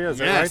TNT area, is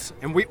that right?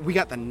 And we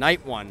got the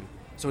night one,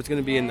 so it's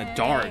going to be in the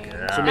dark.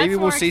 Yeah. So maybe That's we'll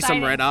more see some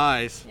exciting. red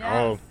eyes, Yes.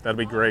 Oh, that'd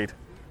be great.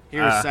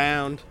 hear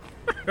sound.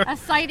 A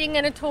sighting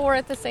and a tour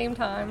at the same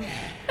time.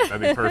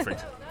 That'd be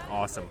perfect.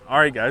 Awesome. All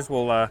right, guys.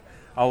 Well,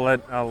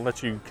 I'll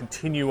let you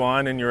continue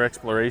on in your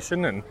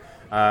exploration, and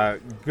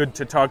good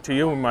to talk to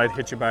you. We might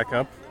hit you back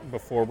up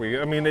before we.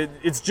 I mean,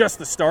 it's just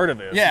the start of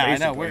this. Yeah, I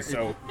basically, know.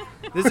 So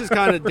This is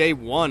kind of day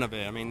one of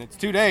it. I mean, it's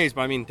 2 days,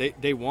 but I mean,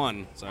 day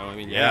one. So, I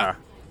mean, yeah.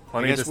 I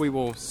Plenty guess we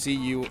will see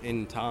you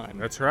in time.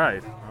 That's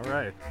right. All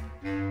right.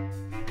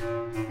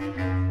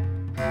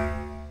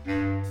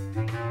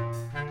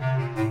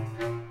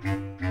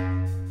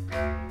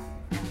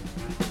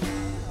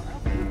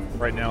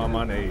 Right now I'm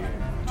on a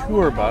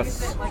tour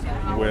bus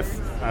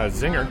with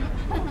Zinger.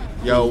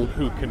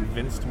 who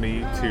convinced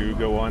me to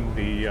go on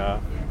the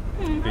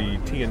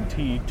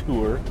TNT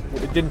tour.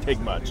 It didn't take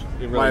much. It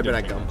really Might have been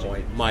didn't at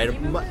take much.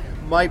 gunpoint.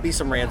 Might be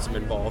some ransom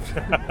involved.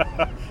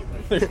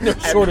 There's no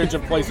shortage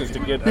of places to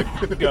get a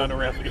gun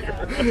around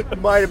here.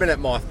 Might have been at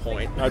Moth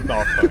Point. At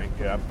Moth Point,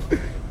 yeah.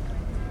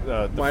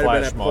 The Might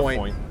Flash have been at Moth Point.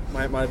 Point.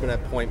 Might have been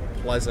at Point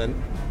Pleasant.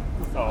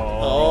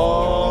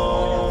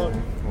 Oh.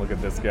 Look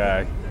at this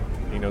guy.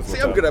 He knows what's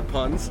See, I'm up. good at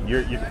puns.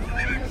 You're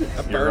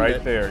burned right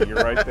it. there. You're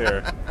right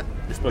there.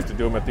 You're supposed to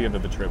do them at the end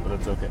of the trip, but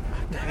it's okay.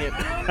 Dang it.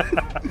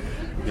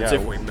 Yeah, As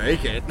if we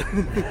make it.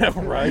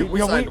 right. We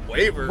signed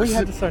waivers. We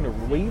had to sign a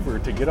waiver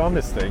to get on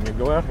this thing and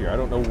go out here. I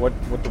don't know what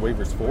the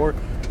waiver's for.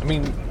 I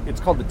mean,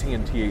 it's called the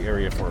TNT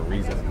area for a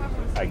reason,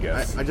 I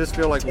guess. I just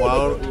feel like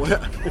Wile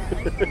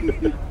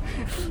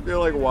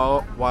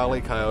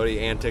E. Coyote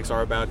antics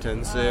are about to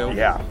ensue.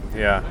 Yeah.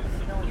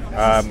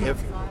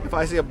 If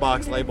I see a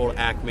box labeled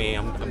Acme,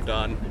 I'm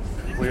done.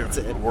 That's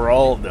it. We're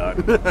all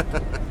done.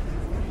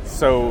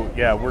 So,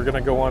 yeah, we're going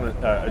to go on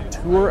a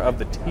tour of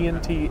the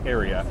TNT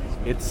area.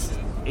 It's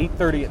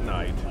 8:30 at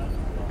night.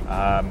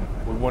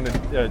 We wanted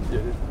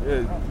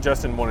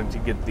Justin wanted to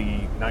get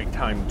the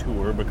nighttime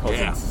tour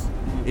because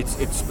it's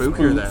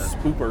spookier there.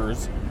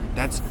 Spoopers.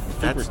 That's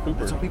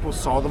spooper. how people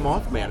saw the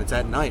Mothman. It's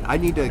at night. I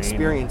need to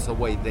experience the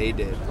way they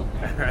did.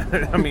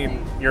 I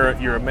mean, you're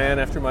a man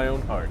after my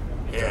own heart,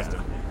 Yeah.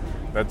 Justin.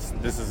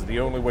 This is the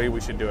only way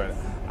we should do it.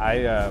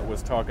 I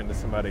was talking to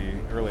somebody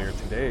earlier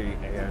today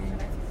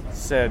and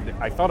said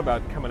I thought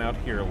about coming out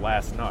here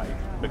last night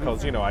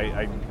because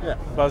I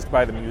buzzed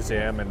by the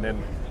museum and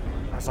then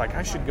I was like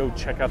I should go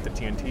check out the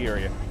TNT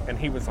area, and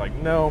he was like,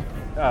 no,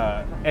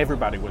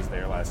 everybody was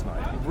there last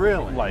night.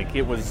 Really? Like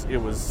it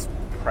was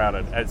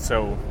crowded, and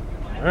so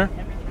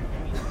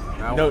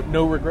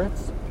no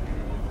regrets.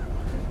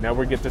 Now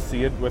we get to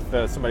see it with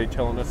somebody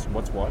telling us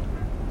what's what.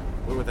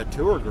 We're with a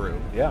tour group.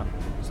 Yeah.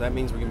 So that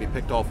means we can be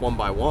picked off one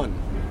by one.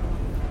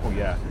 Oh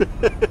yeah.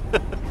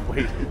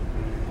 Wait.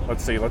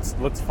 Let's see.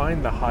 Let's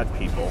find the hot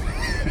people.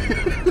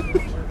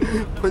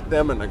 Put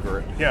them in a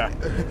group. Yeah,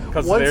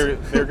 because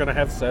they're gonna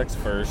have sex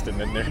first, and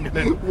then they're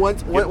gonna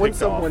Once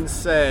someone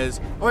says,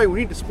 "All right, we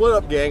need to split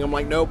up, gang," I'm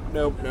like, "Nope."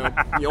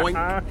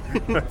 Yoink.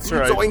 That's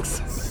right.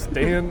 Zoinks.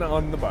 Staying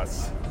on the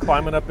bus,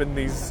 climbing up in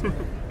these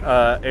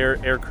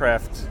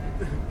aircraft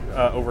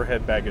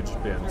overhead baggage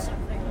bins.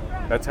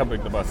 That's how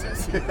big the bus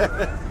is.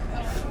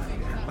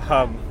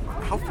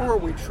 How far are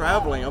we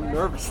traveling? I'm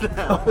nervous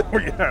now.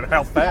 Yeah,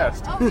 how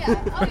fast?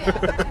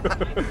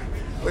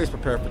 Please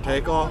prepare for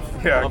takeoff.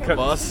 Yeah, off the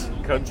bus.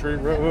 Country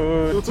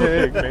road,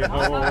 take me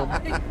home,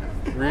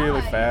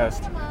 really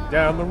fast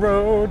down the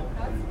road.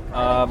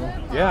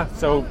 Yeah,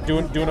 so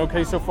doing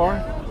okay so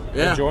far.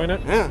 Yeah. Enjoying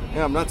it. Yeah.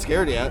 I'm not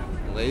scared yet,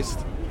 at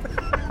least.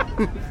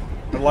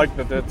 I like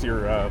that. That's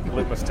your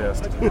litmus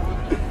test.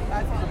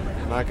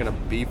 I'm not gonna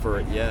be for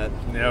it yet.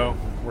 No,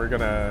 we're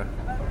gonna,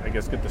 I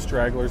guess, get the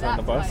stragglers on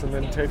the bus and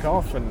then take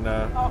off and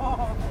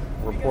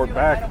report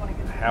back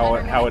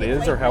how it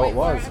is or how it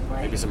was.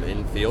 Maybe some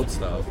infield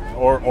stuff.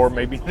 Or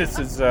maybe this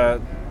is the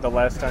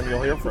last time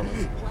you'll hear from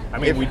us. I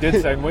mean, we did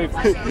sign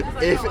waivers.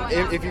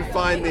 If you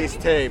find these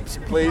tapes,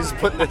 please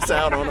put this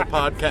out on a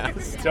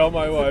podcast. Tell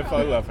my wife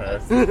I love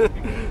her.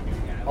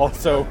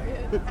 Also,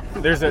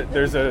 there's a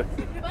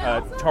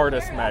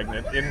TARDIS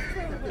magnet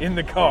in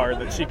the car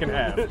that she can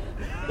have.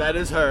 That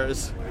is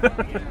hers.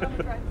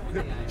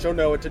 She'll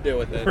know what to do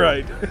with it.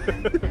 Right.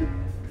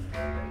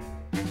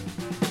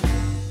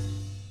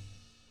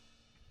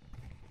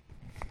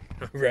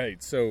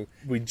 Right. So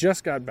we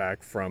just got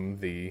back from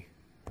the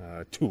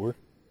tour.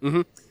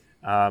 Mm-hmm.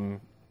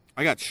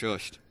 I got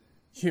shushed.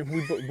 Yeah,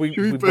 we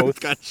both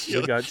got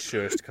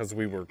shushed because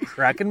we were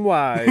cracking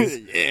wise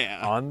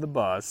on the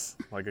bus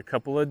like a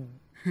couple of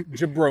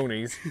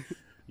jabronis.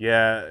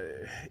 Yeah,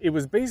 it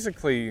was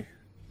basically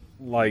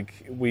like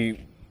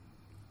we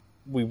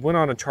went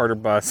on a charter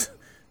bus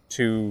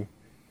to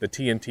the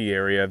TNT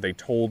area. They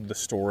told the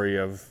story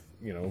of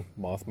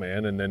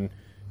Mothman, and then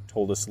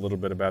told us a little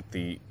bit about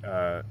the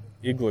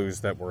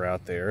igloos that were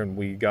out there, and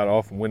we got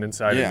off and went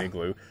inside an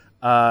igloo.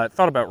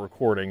 Thought about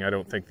recording. I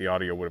don't think the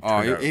audio would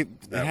have turned out. It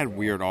had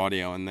weird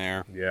audio in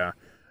there. Yeah.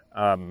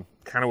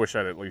 Kind of wish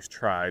I'd at least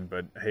tried,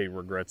 but hey,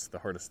 regret's the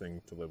hardest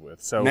thing to live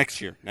with. So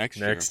Next year.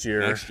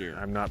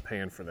 I'm not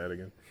paying for that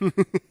again.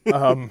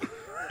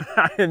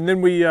 And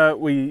then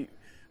we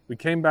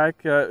came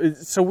back.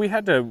 So we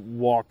had to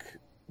walk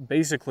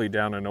basically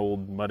down an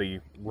old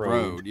muddy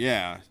road.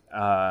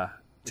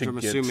 Which I'm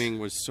assuming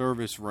was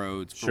service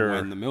roads for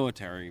when the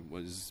military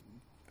was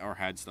or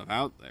had stuff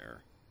out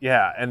there.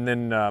 Yeah, and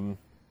then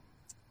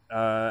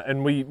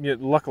and we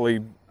luckily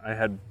I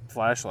had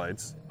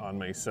flashlights on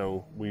me,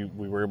 so we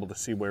were able to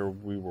see where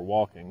we were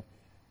walking,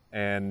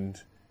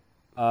 and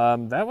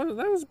that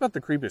was about the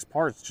creepiest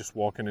part. Just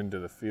walking into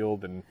the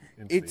field and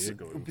into the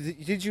igloo.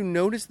 Did you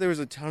notice there was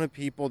a ton of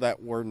people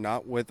that were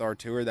not with our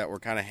tour that were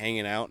kind of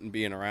hanging out and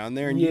being around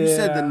there? And you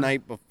said the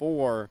night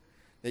before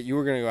that you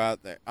were going to go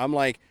out there. I'm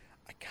like,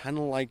 I kind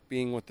of like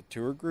being with the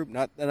tour group.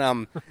 Not that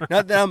I'm a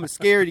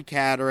scaredy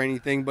cat or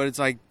anything, but it's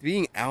like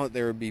being out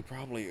there would be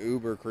probably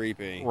uber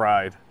creepy.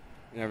 Right.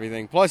 And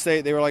everything. Plus,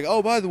 they were like,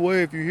 oh, by the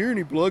way, if you hear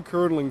any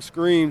blood-curdling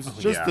screams, it's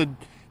just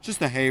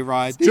a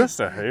hayride. Just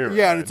a hayride.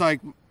 Yeah, and it's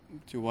like,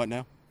 to what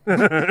now?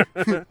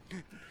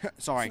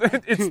 Sorry.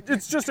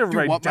 It's just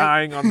everybody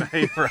dying on the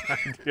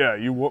hayride. Yeah,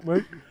 you what,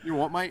 mate? You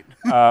what, mate?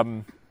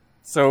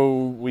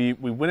 So we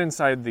went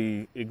inside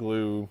the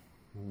igloo.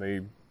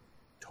 They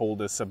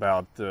told us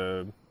about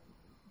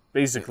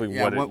basically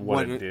what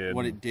it did.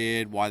 What it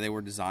did, why they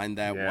were designed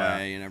that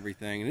way, and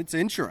everything. And it's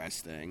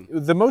interesting.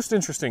 The most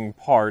interesting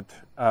part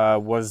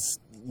was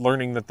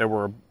learning that there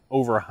were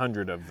over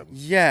 100 of them.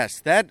 Yes,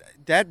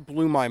 that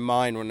blew my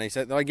mind when they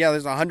said, like, yeah,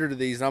 there's 100 of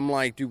these. And I'm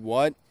like, dude,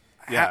 what?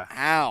 Yeah.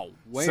 How?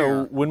 Where?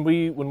 So when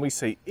we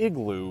say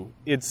igloo,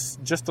 it's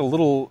just a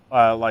little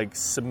like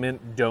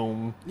cement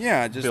dome.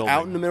 Yeah, just building.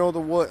 out in the middle of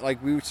the wood.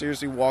 Like, we would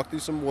seriously walk through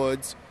some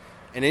woods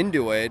and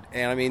into it.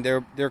 And I mean,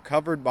 they're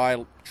covered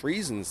by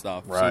trees and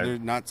stuff. Right. So they're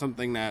not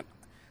something that,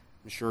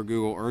 I'm sure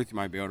Google Earth you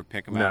might be able to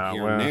pick them out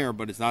here and there,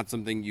 but it's not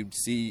something you'd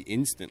see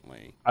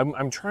instantly.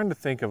 I'm trying to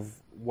think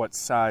of what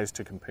size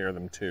to compare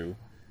them to.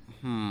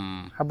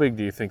 How big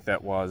do you think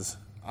that was?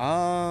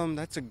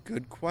 That's a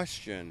good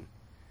question.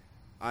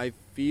 I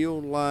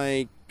feel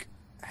like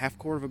half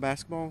court of a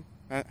basketball,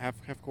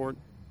 half court.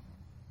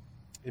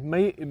 It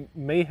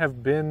may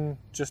have been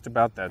just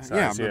about that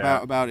size.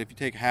 Yeah, about if you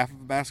take half of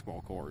a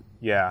basketball court.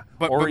 Yeah,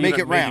 but make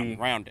it round it.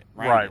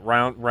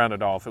 Round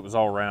it off. It was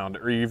all round,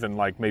 or even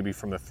like maybe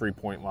from the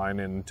 3-point line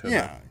into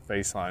the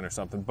face line or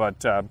something.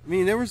 But I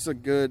mean, there was a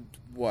good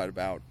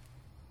about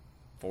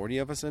 40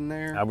 of us in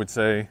there. I would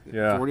say,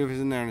 40 of us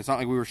in there, and it's not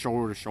like we were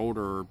shoulder to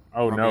shoulder.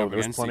 Oh no, there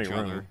was plenty of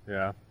room.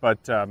 Yeah,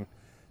 but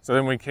so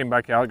then we came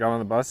back out, got on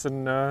the bus,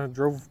 and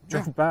drove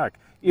back.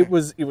 It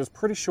was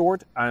pretty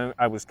short.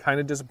 I was kind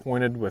of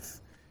disappointed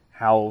with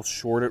how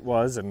short it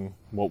was and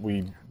what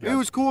we. It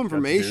was cool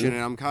information,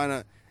 and I'm kind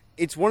of.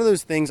 It's one of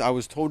those things I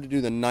was told to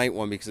do the night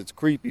one because it's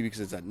creepy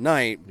because it's at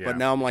night. Yeah. But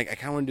now I'm like, I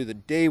kind of want to do the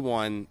day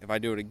one if I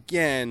do it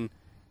again,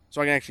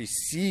 so I can actually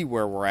see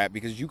where we're at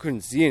because you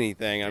couldn't see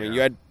anything. I mean,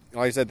 you had,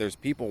 like I said, there's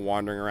people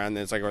wandering around. And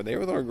it's like, are they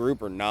with our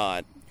group or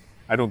not?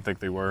 I don't think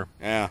they were.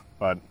 Yeah,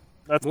 but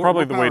that's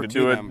probably the way to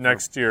do it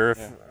next year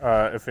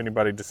if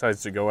anybody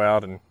decides to go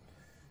out and.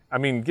 I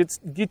mean,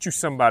 get you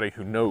somebody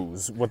who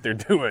knows what they're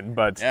doing,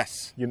 but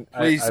yes,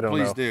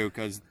 please do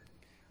because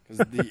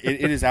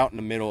it is out in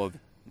the middle of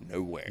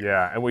nowhere.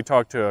 Yeah, and we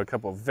talked to a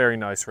couple of very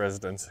nice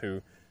residents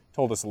who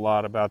told us a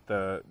lot about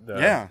the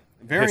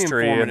very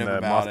history and the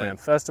Mothman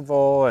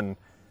Festival and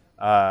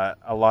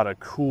a lot of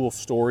cool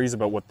stories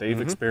about what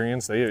they've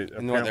experienced. They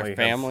and what their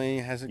family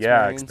has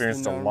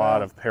experienced a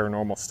lot of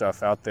paranormal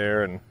stuff out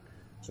there and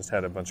just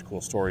had a bunch of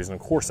cool stories. And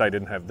of course, I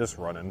didn't have this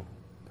running.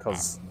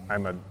 Because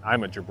I'm a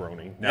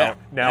jabroni now.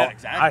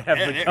 Exactly. I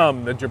have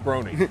become the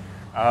jabroni.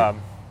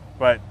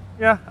 But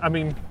yeah, I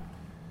mean,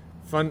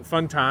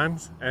 fun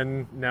times,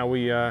 and now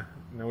we got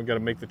to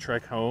make the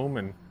trek home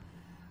and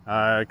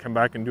come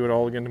back and do it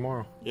all again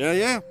tomorrow.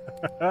 Yeah.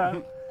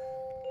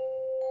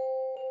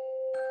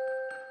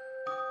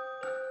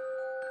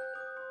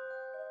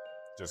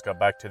 Just got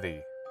back to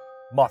the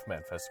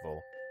Mothman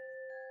Festival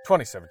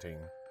 2017,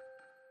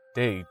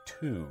 day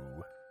 2.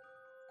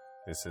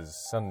 This is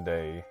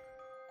Sunday.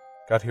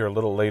 Got here a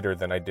little later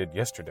than I did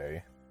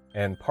yesterday,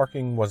 and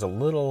parking was a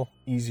little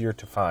easier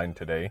to find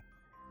today.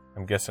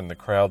 I'm guessing the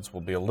crowds will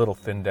be a little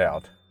thinned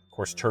out. Of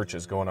course, church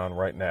is going on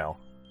right now.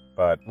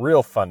 But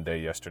real fun day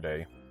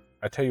yesterday.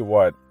 I tell you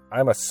what,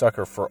 I'm a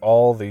sucker for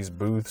all these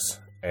booths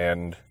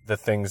and the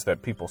things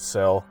that people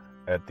sell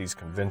at these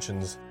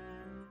conventions.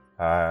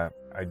 I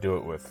do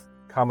it with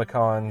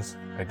Comic-Cons.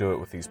 I do it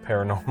with these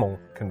paranormal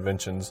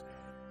conventions.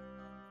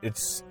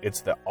 It's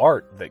the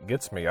art that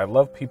gets me. I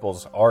love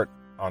people's art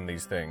on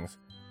these things.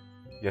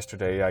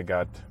 Yesterday I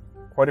got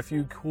quite a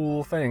few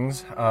cool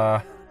things.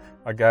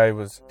 A guy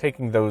was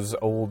taking those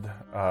old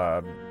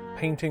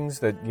paintings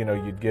that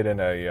you'd get in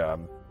a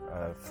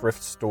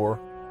thrift store,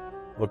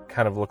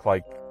 look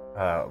like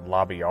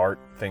lobby art,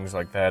 things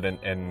like that,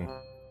 and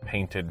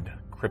painted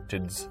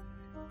cryptids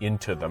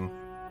into them.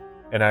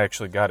 And I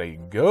actually got a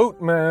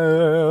goat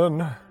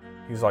man.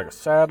 He's like a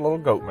sad little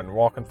goat man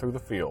walking through the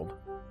field.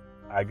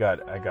 I got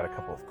a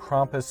couple of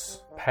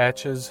Krampus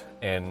patches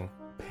and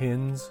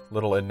pins,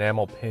 little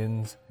enamel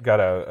pins.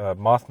 Got a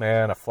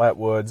Mothman, a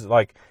Flatwoods.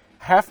 Like,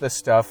 half this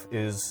stuff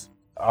is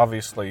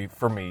obviously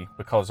for me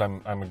because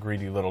I'm a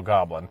greedy little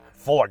goblin.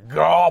 Full of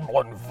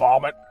goblin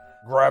vomit,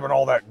 grabbing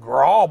all that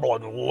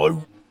goblin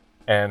loot.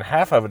 And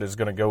half of it is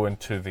going to go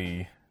into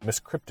the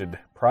Miscrypted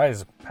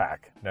prize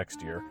pack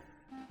next year.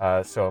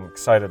 So I'm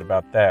excited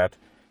about that.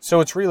 So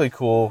it's really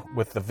cool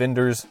with the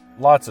vendors.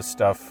 Lots of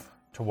stuff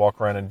to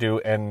walk around and do.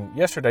 And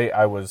yesterday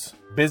I was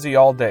busy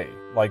all day.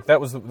 Like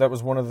that was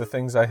one of the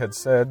things I had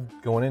said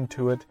going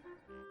into it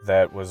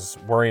that was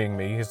worrying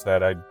me, is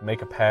that I'd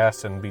make a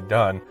pass and be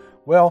done.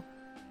 Well,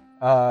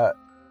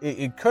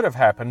 it could have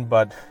happened,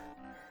 but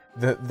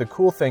the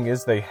cool thing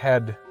is they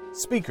had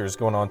speakers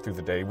going on through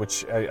the day,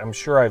 which I'm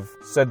sure I've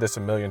said this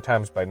a million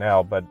times by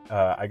now, but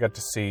I got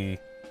to see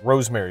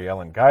Rosemary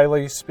Ellen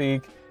Guiley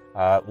speak,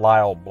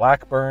 Lyle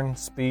Blackburn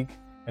speak,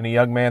 and a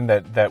young man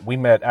that we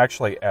met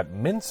actually at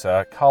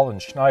Mensa, Colin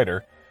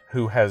Schneider,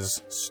 who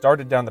has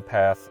started down the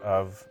path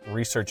of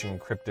researching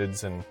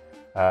cryptids and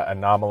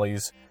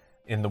anomalies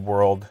in the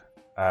world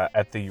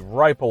at the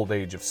ripe old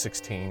age of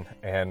 16,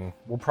 and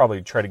we'll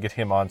probably try to get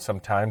him on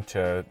sometime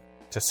to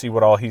see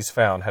what all he's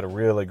found. Had a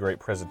really great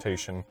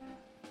presentation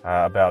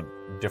about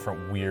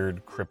different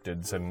weird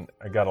cryptids, and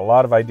I got a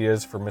lot of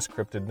ideas for Miss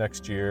Cryptid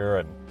next year,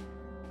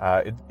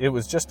 and it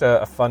was just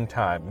a fun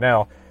time.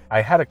 Now,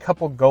 I had a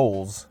couple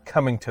goals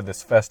coming to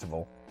this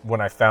festival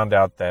when I found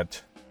out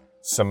that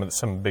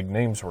some big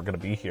names were going to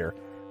be here.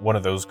 One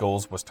of those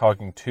goals was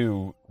talking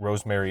to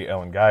Rosemary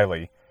Ellen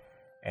Guiley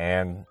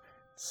and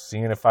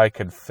seeing if I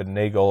could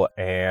finagle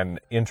an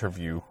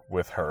interview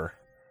with her.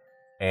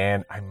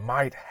 And I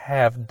might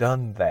have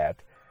done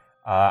that.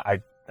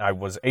 I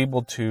was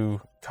able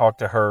to talk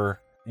to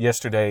her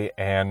yesterday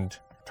and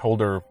told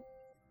her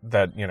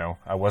that,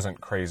 I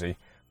wasn't crazy,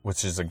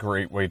 which is a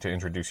great way to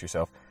introduce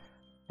yourself.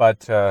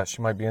 But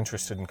she might be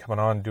interested in coming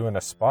on doing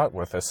a spot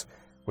with us,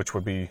 which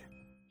would be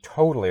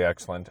totally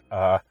excellent.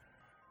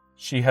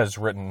 She has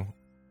written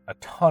a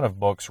ton of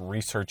books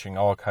researching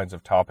all kinds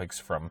of topics,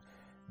 from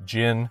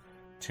Jinn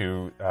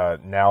to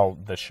now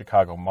the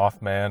Chicago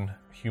Mothman,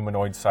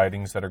 humanoid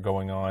sightings that are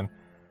going on.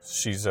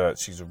 She's a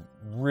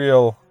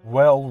real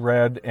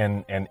well-read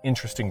and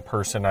interesting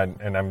person,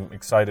 and I'm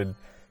excited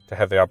to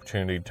have the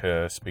opportunity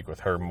to speak with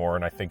her more,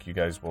 and I think you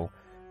guys will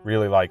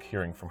really like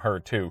hearing from her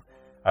too.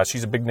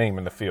 She's a big name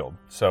in the field,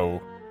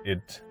 so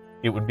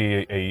it would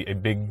be a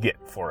big get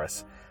for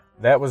us.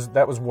 That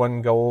was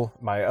one goal.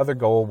 My other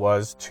goal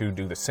was to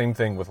do the same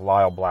thing with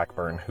Lyle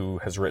Blackburn, who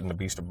has written The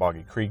Beast of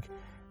Boggy Creek,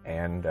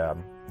 and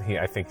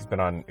I think he's been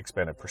on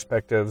Expanded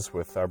Perspectives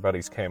with our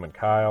buddies Cam and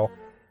Kyle.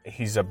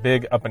 He's a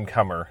big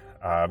up-and-comer,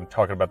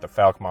 talking about the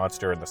Falk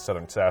Monster and the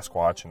Southern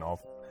Sasquatch and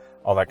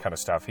all that kind of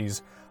stuff.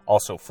 He's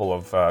also full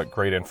of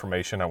great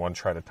information. I want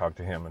to try to talk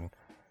to him and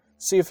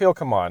see if he'll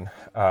come on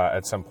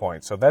at some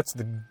point. So that's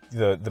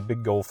the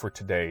big goal for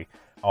today.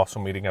 Also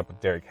meeting up with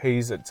Derek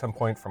Hayes at some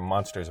point from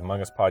Monsters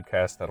Among Us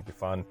podcast. That'll be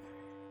fun.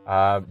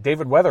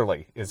 David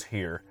Weatherly is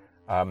here.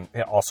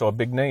 Also a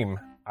big name.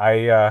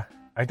 I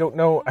don't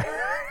know.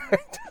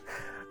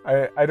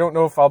 I don't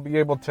know if I'll be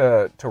able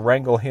to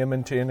wrangle him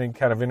into any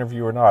kind of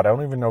interview or not. I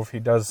don't even know if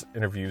he does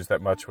interviews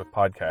that much with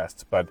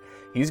podcasts, but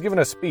he's given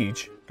a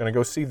speech. Gonna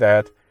go see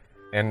that,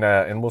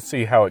 and we'll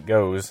see how it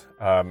goes.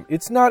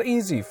 It's not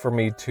easy for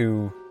me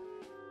to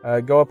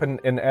go up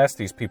and ask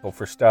these people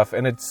for stuff,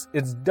 and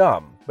it's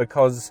dumb,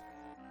 because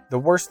the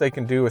worst they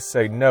can do is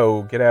say,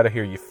 no, get out of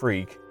here, you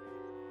freak.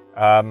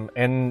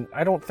 And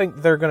I don't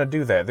think they're gonna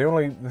do that. They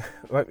only...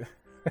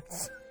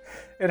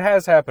 It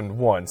has happened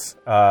once,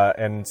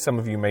 and some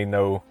of you may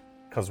know,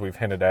 because we've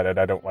hinted at it,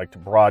 I don't like to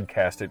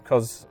broadcast it,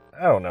 because,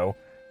 I don't know,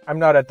 I'm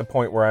not at the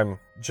point where I'm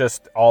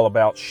just all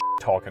about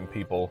talking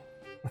people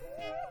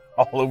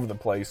all over the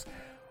place.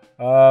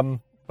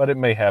 But it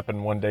may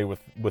happen one day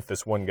with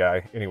this one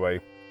guy.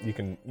 Anyway, you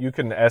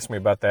can ask me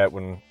about that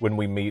when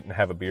we meet and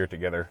have a beer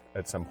together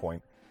at some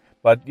point.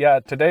 But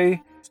yeah,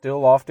 today, still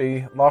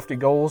lofty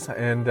goals,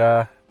 and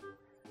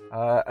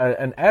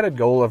an added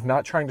goal of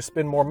not trying to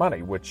spend more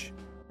money, which...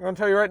 I'm going to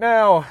tell you right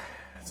now,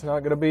 it's not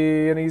going to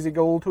be an easy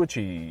goal to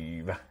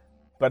achieve.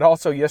 But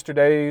also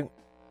yesterday,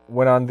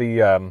 went on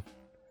the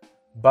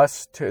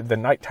the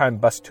nighttime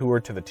bus tour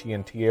to the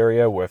TNT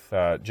area with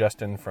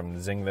Justin from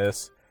Zing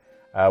This.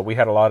 We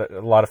had a lot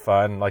of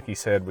fun. Like he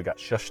said, we got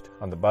shushed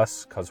on the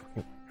bus because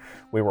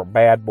we were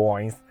bad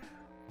boys,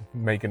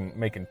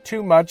 making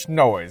too much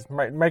noise,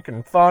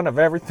 making fun of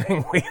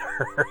everything we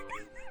heard.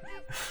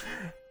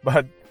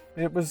 But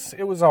it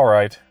was all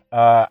right.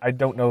 I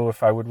don't know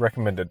if I would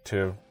recommend it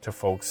to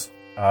folks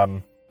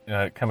coming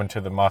to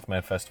the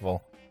Mothman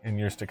Festival in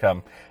years to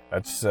come.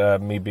 That's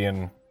me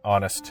being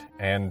honest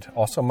and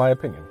also my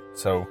opinion.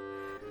 So,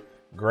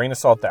 grain of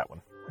salt that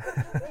one.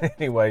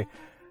 Anyway,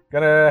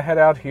 gonna head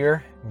out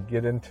here and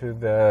get into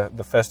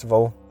the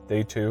festival,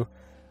 day 2.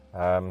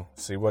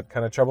 See what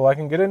kind of trouble I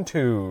can get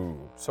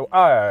into. So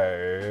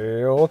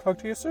I'll talk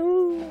to you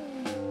soon.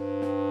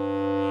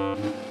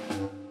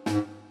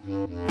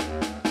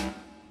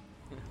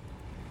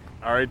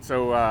 All right,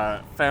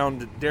 so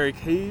found Derek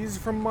Hayes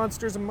from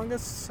Monsters Among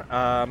Us.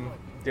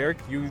 Derek,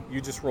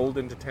 you just rolled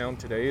into town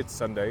today. It's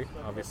Sunday,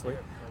 obviously.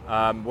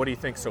 What do you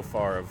think so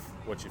far of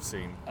what you've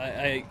seen?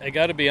 I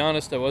got to be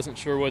honest, I wasn't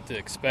sure what to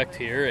expect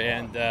here,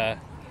 and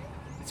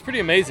it's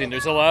pretty amazing.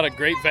 There's a lot of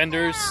great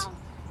vendors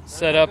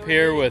set up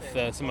here with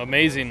some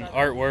amazing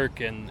artwork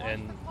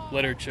and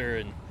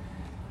literature,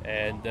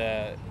 and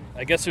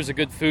I guess there's a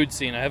good food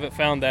scene. I haven't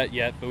found that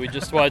yet, but we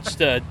just watched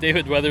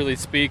David Weatherly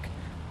speak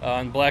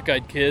on Black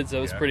Eyed Kids. That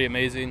was pretty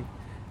amazing.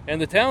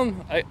 And the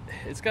town,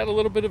 it's got a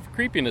little bit of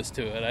creepiness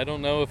to it. I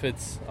don't know if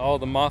it's all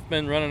the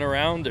Mothman running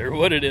around or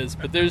what it is,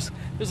 but there's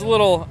a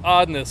little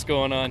oddness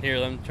going on here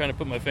that I'm trying to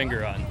put my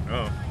finger on.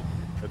 Oh,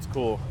 that's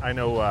cool. I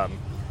know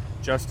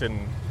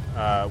Justin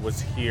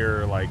was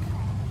here like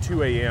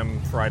 2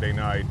 a.m. Friday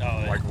night,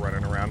 like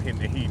running around.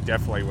 He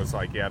definitely was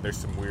like, yeah, there's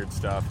some weird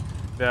stuff.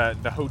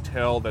 The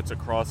hotel that's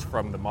across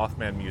from the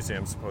Mothman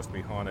Museum is supposed to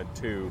be haunted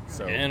too.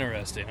 So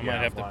interesting. I might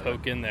have to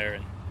poke in there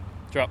and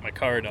drop my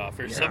card off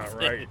or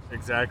something. Yeah, right.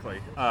 Exactly.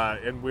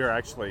 And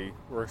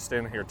we're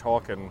standing here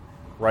talking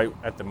right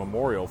at the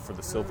memorial for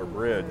the Silver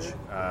Bridge,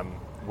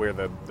 where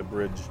the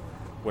bridge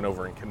went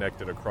over and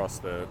connected across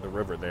the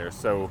river there.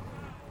 So,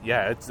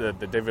 yeah, it's the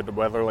David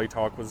Weatherly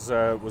talk was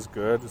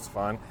good. It's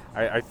fun.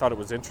 I thought it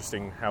was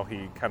interesting how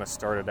he kind of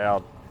started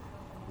out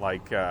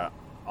like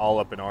all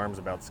up in arms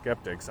about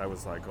skeptics. I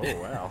was like,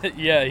 oh wow.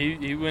 Yeah,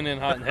 he went in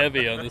hot and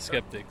heavy on the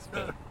skeptics.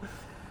 But.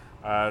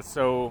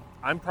 So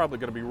I'm probably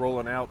going to be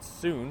rolling out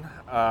soon,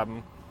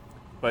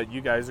 but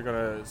you guys are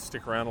going to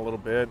stick around a little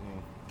bit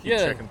and keep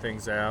checking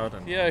things out.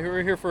 And yeah,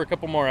 we're here for a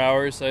couple more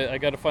hours. I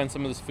got to find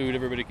some of this food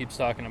everybody keeps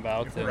talking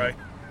about. And, right.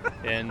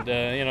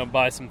 And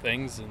buy some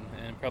things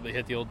and probably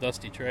hit the old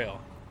dusty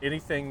trail.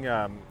 Anything?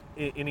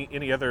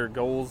 Any other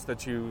goals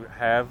that you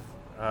have,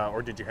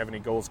 or did you have any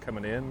goals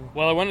coming in?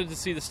 Well, I wanted to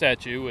see the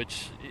statue,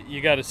 which you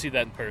got to see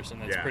that in person.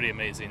 That's pretty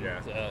amazing.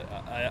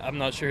 Yeah. I'm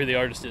not sure who the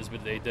artist is,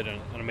 but they did an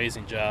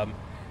amazing job.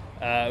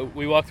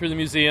 We walked through the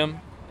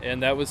museum,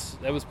 and that was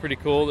pretty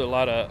cool. There a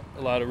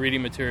lot of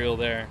reading material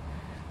there.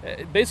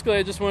 Basically,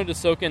 I just wanted to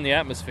soak in the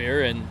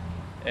atmosphere,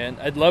 and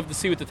I'd love to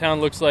see what the town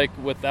looks like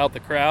without the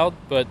crowd,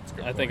 but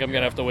I think I'm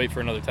going to have to wait for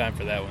another time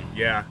for that one.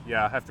 Yeah,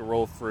 I have to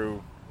roll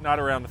through, not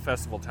around the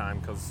festival time,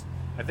 because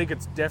I think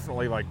it's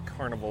definitely like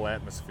carnival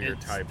atmosphere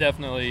type.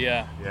 Definitely,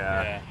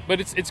 yeah. But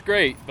it's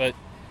great, but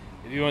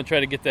if you want to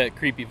try to get that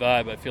creepy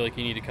vibe, I feel like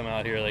you need to come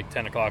out here like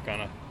 10 o'clock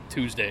on a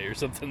Tuesday or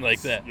something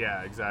like that.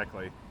 Yeah,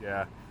 exactly,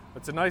 yeah.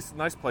 It's a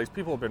nice place.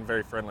 People have been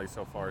very friendly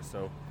so far,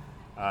 so...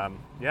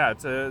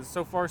 it's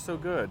so far so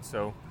good.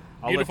 So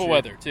beautiful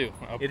weather too.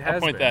 I'll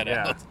point that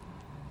out.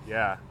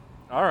 Yeah.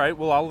 All right.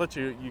 Well, I'll let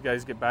you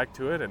guys get back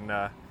to it, and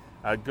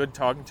good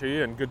talking to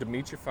you, and good to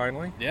meet you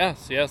finally.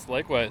 Yes,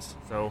 likewise.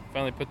 So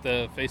finally put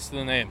the face to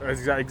the name.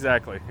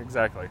 Exactly.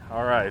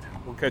 All right.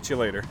 We'll catch you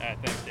later. All right.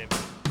 Thanks, David.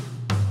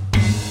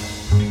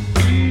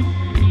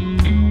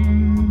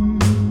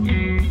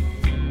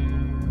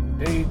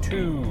 Day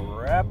 2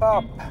 wrap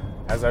up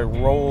as I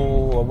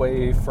roll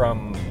away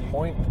from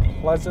Point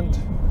Pleasant,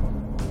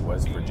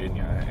 West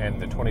Virginia, and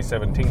the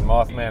 2017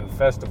 Mothman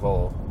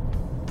Festival.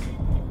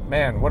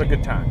 Man, what a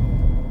good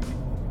time.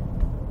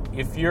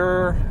 If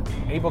you're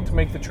able to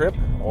make the trip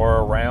or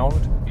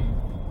around,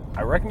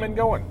 I recommend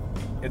going.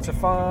 It's a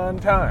fun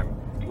time.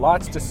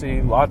 Lots to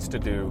see, lots to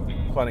do,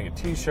 plenty of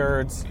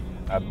t-shirts,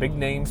 big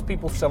names,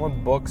 people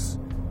selling books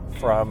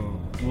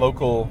from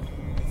local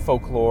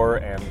folklore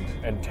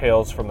and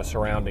tales from the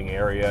surrounding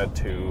area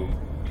to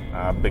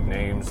big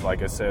names,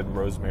 like I said,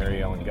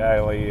 Rosemary Ellen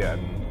Guiley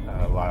and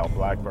Lyle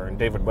Blackburn,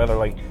 David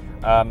Weatherly.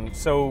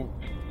 So,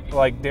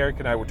 like Derek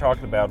and I were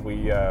talking about,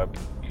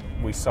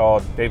 we saw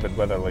David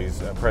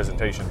Weatherly's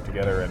presentation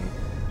together, and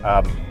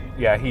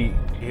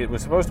he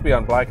was supposed to be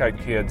on Black Eyed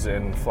Kids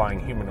and Flying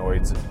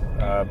Humanoids,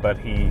 but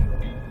he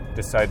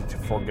decided to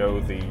forego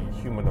the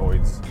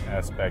humanoids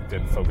aspect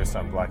and focus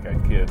on Black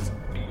Eyed Kids.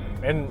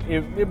 And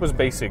it was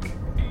basic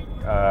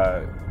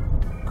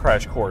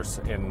crash course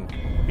in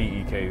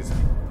BEKs.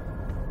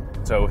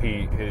 So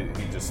he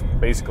just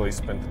basically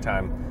spent the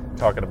time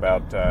talking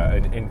about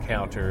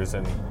encounters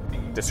and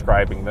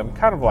describing them,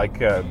 kind of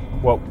like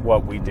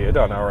what we did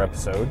on our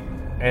episode,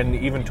 and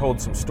even told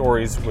some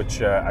stories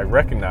which I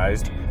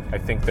recognized. I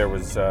think there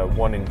was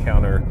one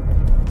encounter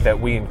that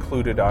we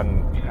included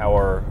on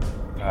our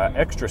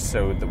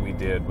extra-sode that we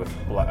did with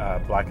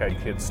Black Eyed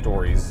Kids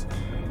stories.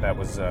 That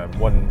was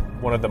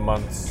one of the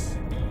month's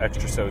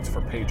extra-sodes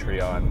for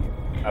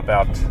Patreon,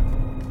 about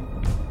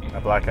a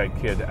Black Eyed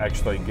Kid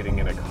actually getting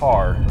in a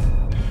car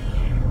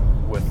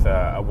with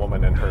a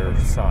woman and her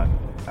son.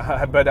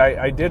 But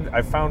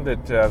I found it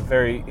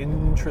very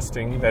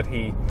interesting that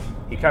he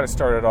kind of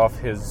started off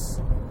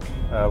his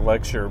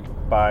lecture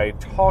by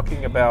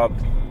talking about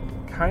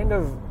kind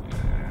of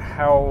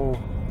how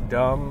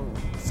dumb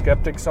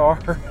skeptics are.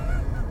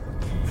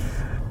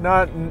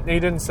 He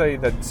didn't say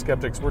that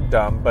skeptics were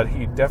dumb, but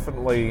he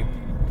definitely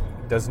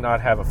does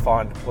not have a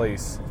fond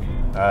place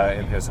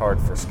in his heart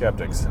for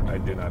skeptics, I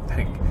do not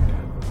think.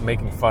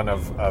 Making fun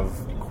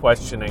of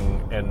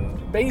questioning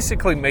and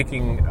basically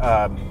making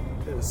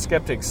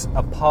skeptics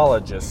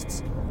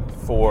apologists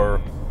for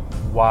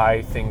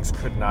why things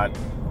could not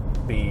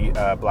be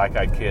Black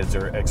Eyed Kids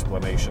or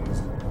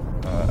explanations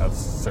of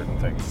certain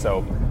things.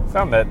 So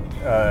found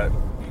that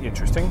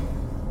interesting,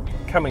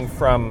 coming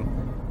from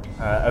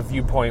a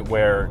viewpoint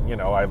where,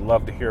 I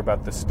love to hear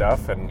about this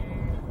stuff, and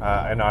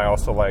I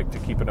also like to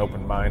keep an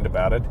open mind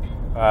about it,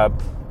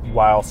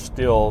 while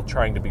still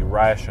trying to be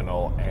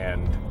rational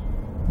and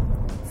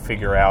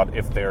figure out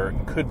if there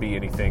could be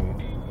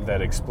anything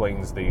that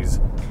explains these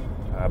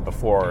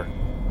before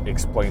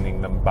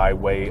explaining them by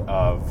way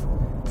of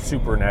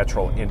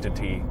supernatural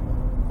entity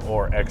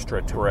or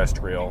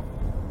extraterrestrial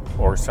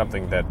or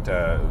something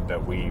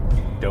that we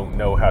don't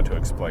know how to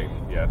explain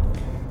yet.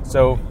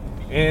 So,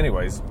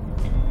 anyways,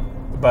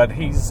 But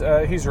he's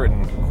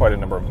written quite a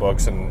number of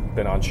books and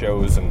been on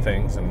shows and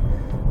things, and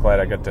glad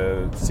I got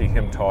to see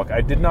him talk.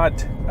 I did not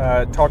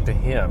talk to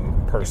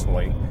him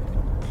personally.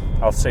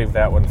 I'll save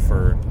that one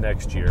for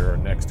next year or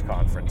next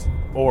conference.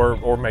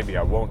 Or maybe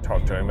I won't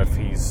talk to him if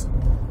he's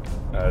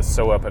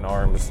so up in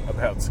arms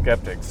about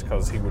skeptics,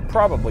 because he would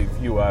probably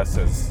view us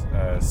as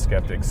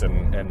skeptics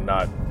and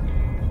not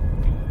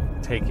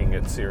taking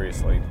it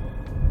seriously.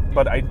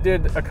 But I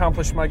did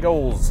accomplish my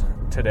goals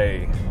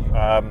today.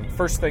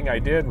 First thing I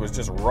did was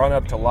just run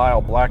up to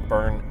Lyle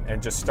Blackburn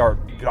and just start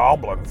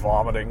goblin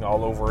vomiting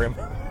all over him.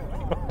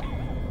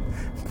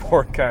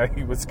 Poor guy,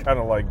 he was kind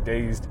of like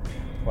dazed.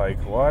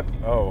 Like, what?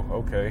 Oh,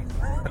 okay.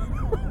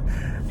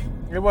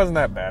 It wasn't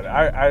that bad.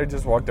 I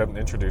just walked up and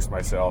introduced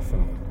myself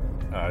and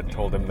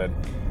told him that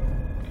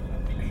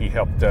he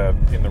helped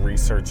in the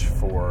research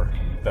for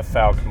the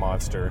Falk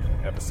Monster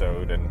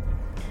episode, and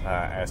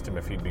asked him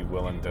if he'd be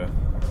willing to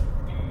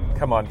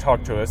come on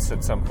talk to us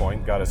at some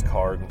point. Got his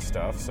card and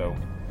stuff, so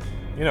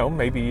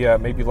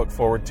maybe look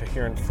forward to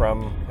hearing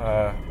from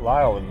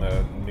Lyle in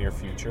the near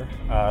future.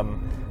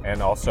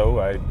 And also,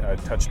 I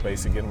touched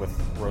base again with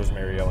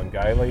Rosemary Ellen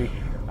Guiley.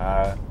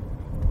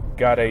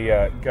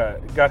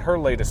 Got her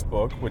latest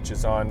book, which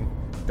is on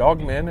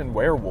dogmen and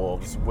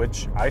werewolves,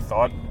 which I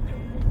thought,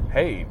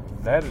 hey,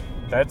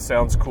 that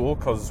sounds cool,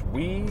 because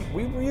we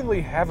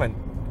really haven't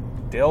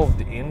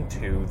delved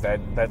into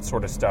that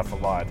sort of stuff a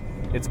lot.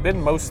 It's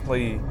been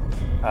mostly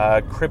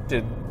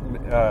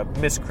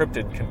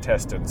miscrypted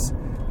contestants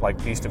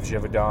like Beast of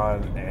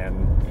Gévaudan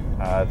and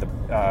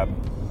the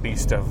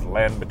Beast of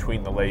Land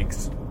Between the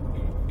Lakes.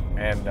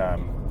 And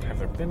have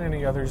there been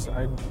any others?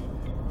 I'm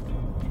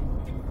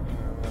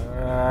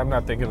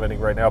not thinking of any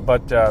right now.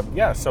 But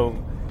so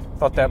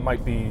thought that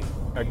might be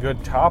a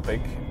good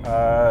topic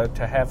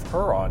to have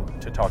her on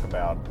to talk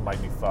about.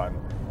 Might be fun.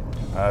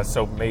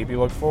 So maybe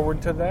look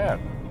forward to that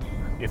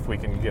if we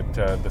can get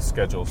the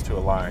schedules to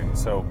align.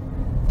 So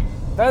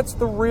that's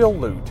the real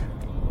loot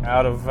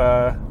out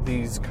of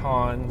these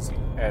cons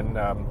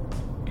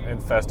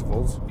and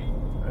festivals,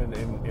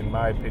 in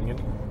my opinion.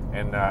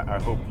 And I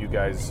hope you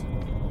guys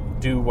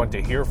do want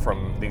to hear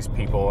from these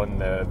people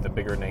and the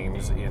bigger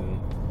names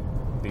in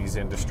these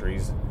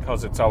industries,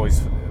 because it's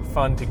always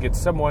fun to get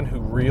someone who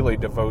really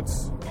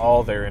devotes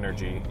all their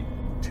energy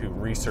to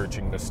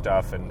researching the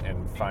stuff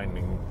and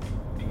finding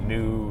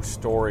new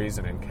stories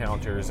and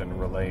encounters and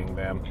relaying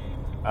them.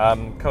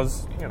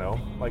 Because,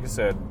 like I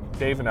said,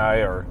 Dave and I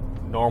are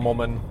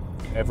normalmen,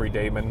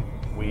 everydaymen.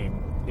 We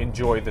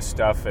enjoy the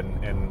stuff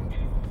and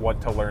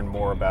want to learn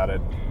more about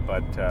it,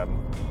 but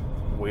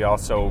we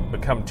also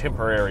become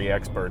temporary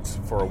experts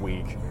for a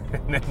week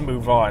and then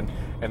move on.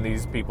 And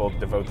these people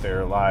devote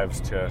their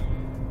lives to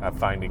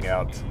finding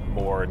out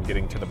more and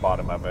getting to the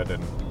bottom of it,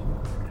 and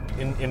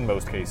in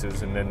most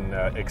cases, and then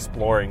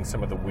exploring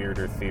some of the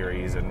weirder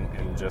theories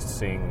and just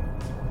seeing,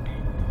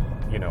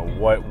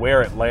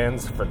 where it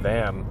lands for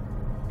them.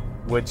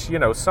 Which,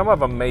 some of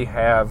them may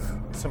have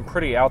some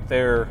pretty out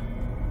there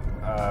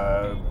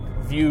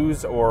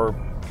views or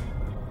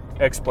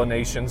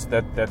explanations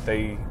that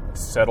they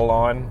settle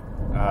on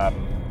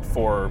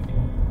for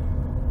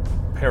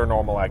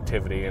paranormal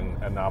activity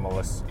and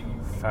anomalous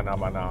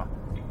phenomena.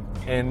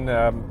 And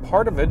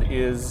part of it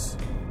is,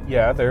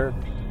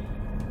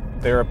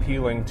 they're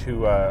appealing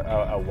to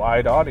a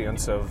wide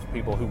audience of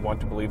people who want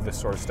to believe this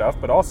sort of stuff,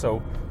 but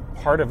also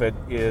part of it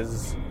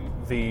is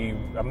the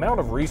amount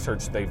of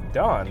research they've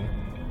done.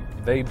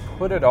 They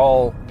put it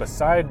all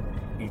beside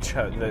each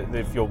other.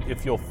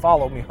 If you'll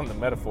follow me on the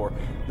metaphor,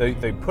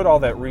 they put all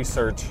that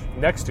research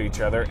next to each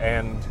other,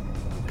 and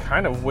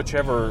kind of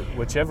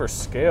whichever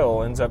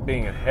scale ends up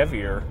being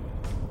heavier,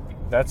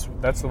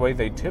 that's the way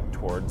they tip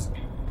towards.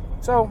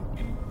 So,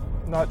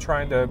 not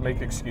trying to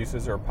make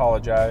excuses or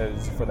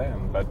apologize for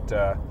them, but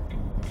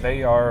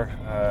they are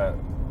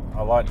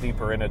a lot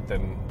deeper in it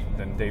than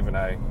Dave and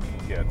I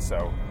get.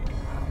 So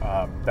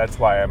that's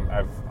why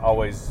I've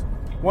always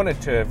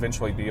wanted to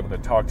eventually be able to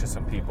talk to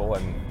some people,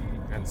 and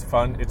it's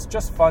fun. It's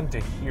just fun to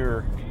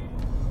hear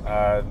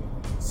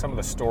some of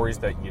the stories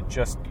that you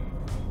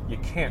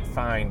can't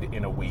find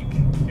in a week,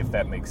 if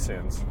that makes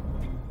sense.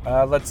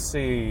 Let's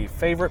see,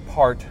 favorite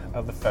part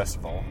of the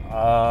festival.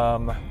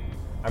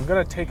 I'm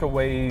going to take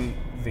away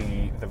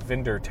the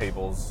vendor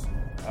tables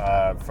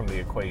from the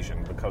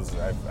equation, because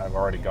I've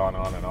already gone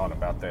on and on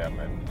about them,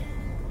 and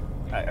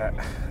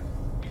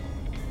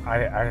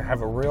I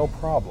have a real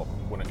problem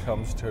when it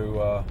comes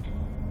to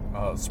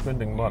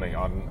spending money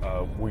on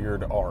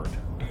weird art.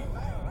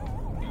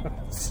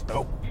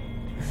 So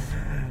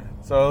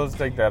let's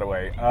take that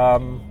away.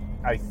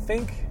 I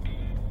think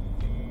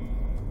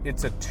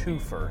it's a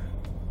twofer.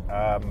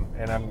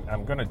 And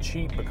I'm going to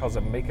cheat because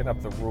I'm making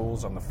up the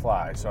rules on the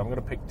fly. So I'm going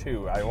to pick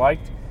two. I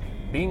liked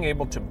being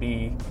able to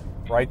be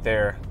right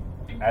there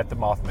at the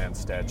Mothman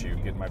statue,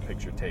 get my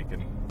picture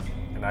taken.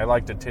 And I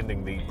liked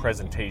attending the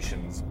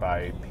presentations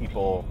by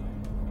people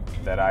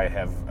that I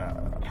have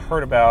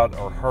heard about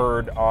or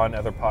heard on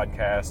other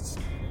podcasts,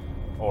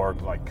 or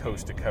like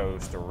Coast to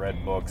Coast or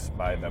read books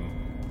by them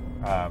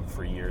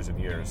for years and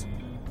years.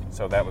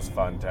 So that was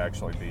fun to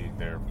actually be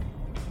there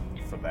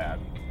for that.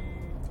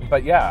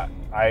 But yeah,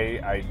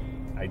 I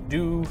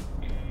do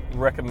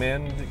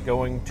recommend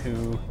going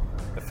to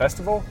the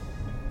festival.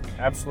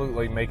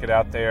 Absolutely make it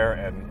out there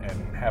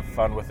and have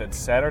fun with it.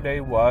 Saturday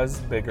was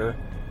bigger,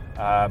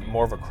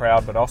 more of a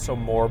crowd, but also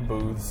more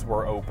booths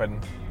were open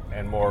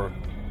and more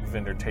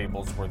vendor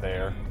tables were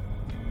there.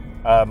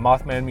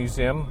 Mothman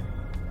Museum,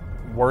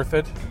 worth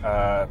it.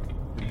 The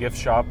gift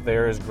shop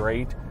there is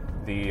great.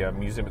 The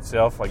museum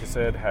itself, like I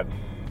said, had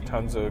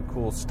tons of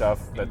cool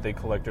stuff that they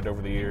collected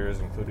over the years,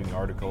 including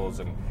articles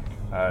and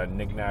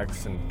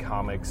knickknacks and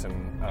comics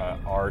and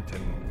art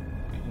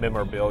and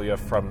memorabilia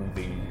from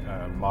the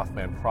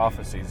Mothman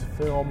Prophecies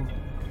film,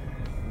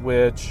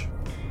 which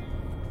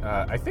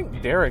I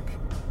think Derek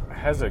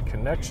has a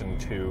connection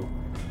to,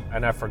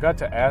 and I forgot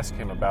to ask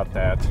him about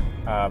that.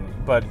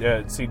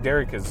 But see,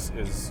 Derek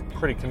is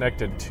pretty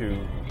connected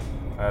to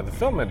the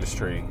film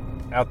industry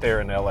out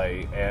there in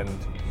LA, and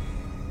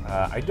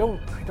I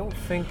don't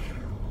think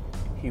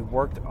he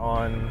worked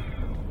on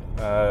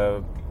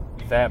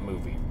that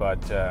movie,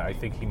 but I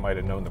think he might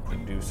have known the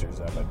producers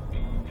of it.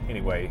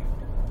 Anyway,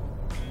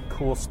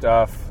 cool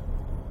stuff.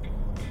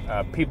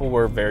 People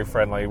were very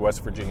friendly.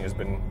 West Virginia has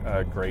been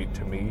great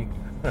to me.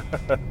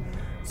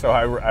 So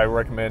I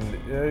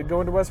recommend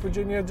going to West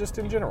Virginia just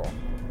in general.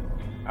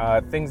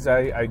 Things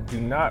I do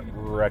not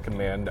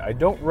recommend. I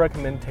don't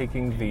recommend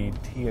taking the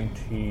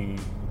TNT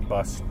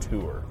bus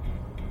tour.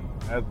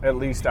 At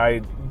least I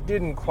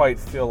didn't quite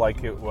feel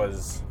like it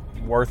was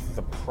worth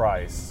the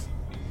price,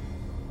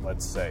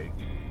 let's say.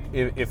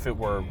 If it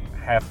were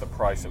half the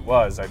price it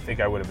was, I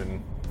think I would have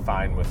been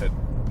fine with it.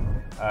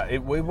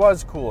 It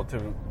was cool to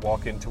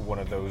walk into one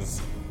of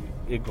those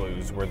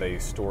igloos where they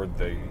stored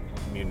the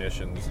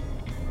munitions.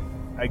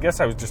 I guess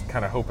I was just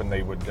kind of hoping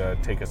they would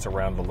take us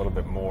around a little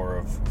bit more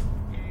of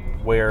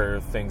where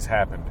things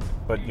happened.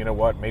 But you know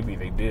what? Maybe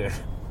they did.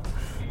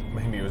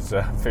 Maybe it was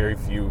very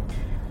few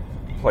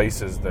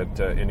places that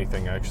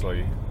anything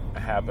actually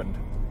happened.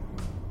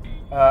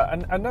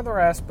 Another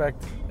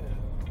aspect,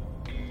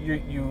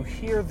 you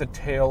hear the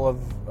tale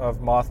of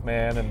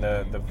Mothman and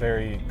the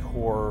very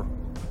core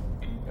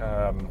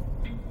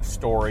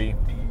story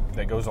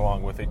that goes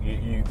along with it.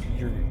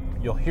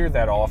 You'll hear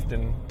that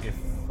often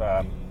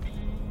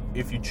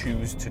if you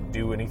choose to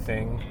do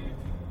anything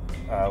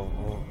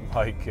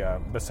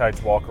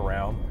besides walk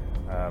around,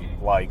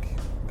 like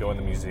go in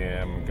the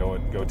museum, go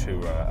to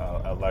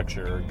a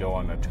lecture, go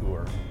on a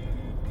tour.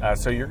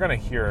 So you're going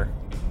to hear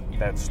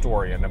that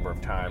story a number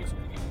of times.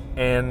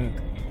 And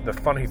the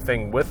funny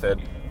thing with it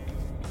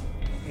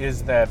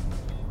is that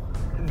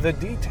the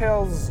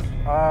details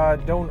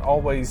don't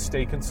always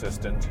stay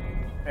consistent,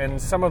 and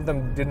some of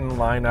them didn't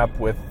line up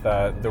with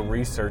the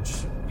research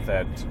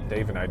that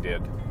Dave and I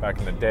did back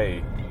in the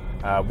day,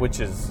 which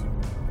is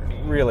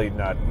really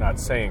not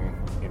saying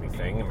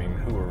anything. I mean,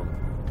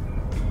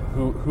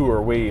 who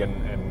are we,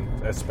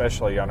 and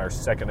especially on our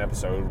second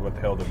episode, what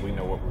the hell did we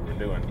know what we were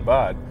doing?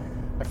 But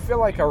I feel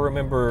like I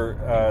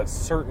remember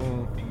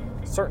certain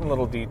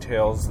little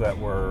details that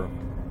were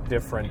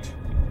different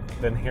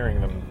than hearing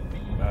them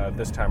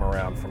this time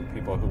around from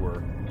people who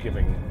were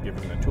giving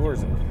the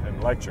tours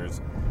and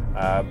lectures.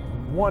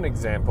 One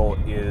example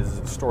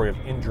is the story of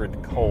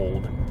Indrid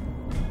Cold,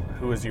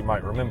 who, as you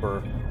might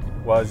remember,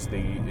 was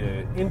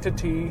the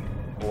entity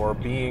or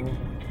being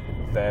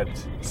that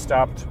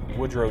stopped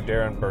Woodrow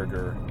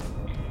Derenberger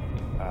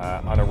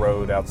on a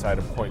road outside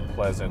of Point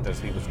Pleasant as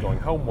he was going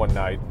home one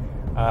night,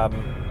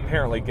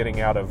 apparently getting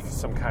out of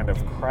some kind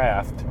of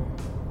craft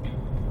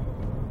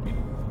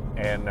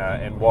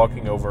and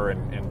walking over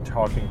and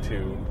talking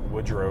to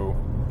Woodrow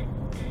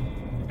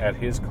at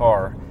his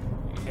car.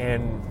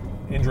 And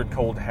Indrid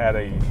Cold had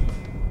a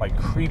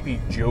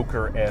creepy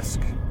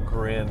Joker-esque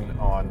grin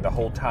on the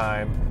whole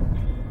time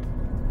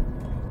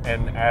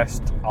and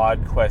asked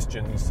odd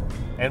questions,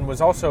 and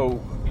was also,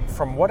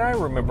 from what I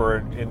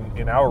remember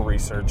in our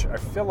research, I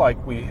feel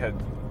like we had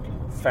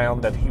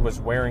found that he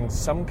was wearing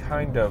some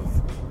kind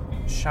of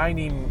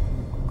shiny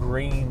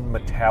green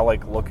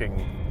metallic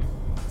looking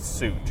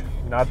suit.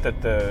 Not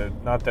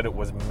that it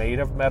was made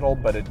of metal,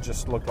 but it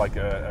just looked like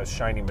a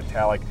shiny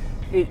metallic.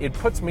 It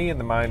puts me in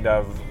the mind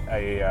of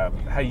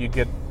how you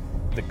get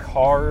the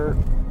car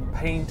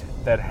paint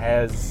that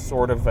has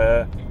sort of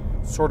a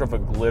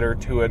glitter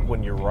to it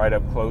when you're right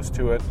up close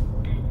to it.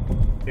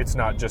 It's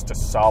not just a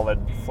solid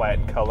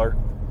flat color,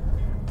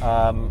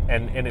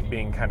 and it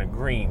being kind of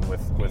green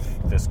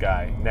with this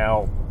guy.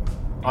 Now,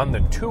 on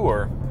the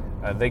tour,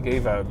 they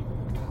gave a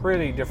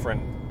pretty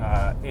different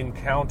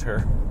account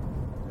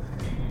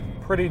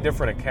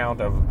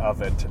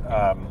of it,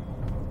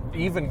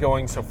 even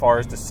going so far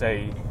as to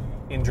say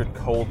Indrid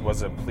Cold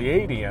was a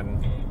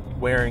Pleiadian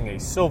wearing a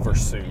silver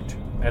suit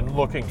and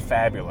looking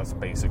fabulous,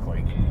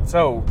 basically.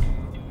 So,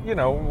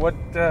 what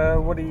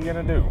are you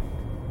gonna do?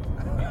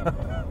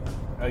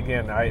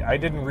 Again, I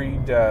didn't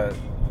read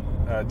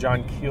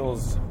John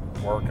Keel's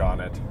work on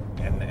it,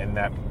 and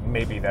that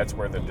maybe that's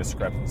where the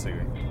discrepancy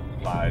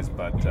lies.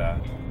 But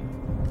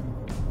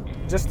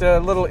just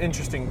little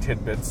interesting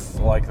tidbits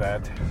like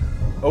that.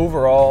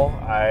 Overall,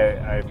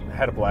 I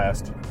had a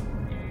blast.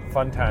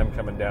 Fun time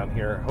coming down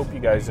here. Hope you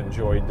guys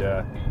enjoyed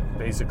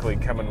basically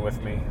coming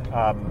with me.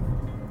 I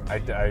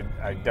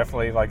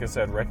definitely, like I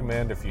said,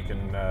 recommend if you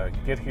can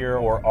get here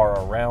or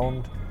are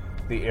around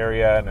the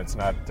area and it's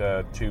not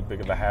too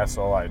big of a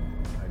hassle, I'd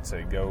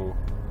say go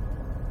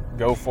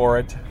for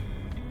it.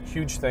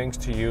 Huge thanks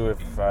to you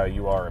if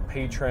you are a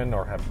patron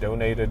or have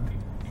donated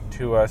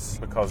to us,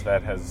 because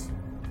that has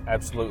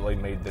absolutely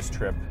made this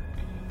trip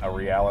a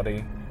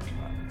reality.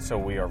 So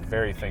we are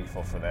very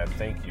thankful for that.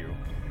 Thank you.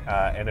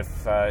 And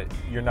if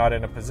you're not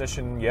in a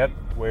position yet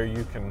where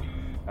you can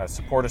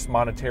support us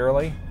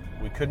monetarily,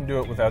 we couldn't do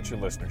it without your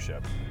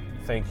listenership.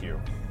 Thank you.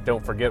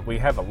 Don't forget, we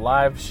have a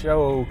live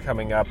show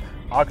coming up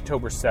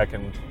October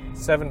 2nd,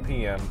 7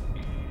 p.m.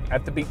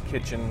 at the Beat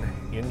Kitchen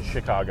in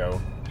Chicago.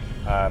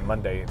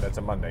 Monday, that's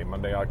a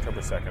Monday,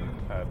 October 2nd.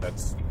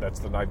 That's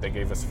the night they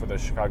gave us for the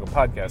Chicago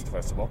Podcast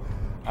Festival.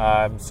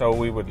 So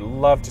we would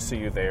love to see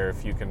you there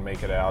if you can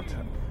make it out.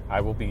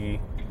 I will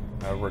be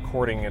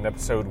recording an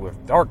episode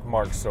with Dark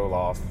Mark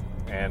Soloff,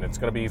 and it's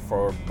going to be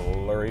for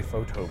Blurry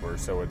Photober,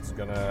 so it's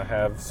going to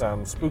have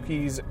some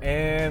spookies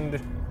and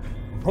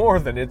more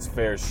than its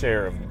fair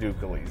share of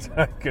dookalies.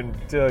 I can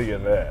tell you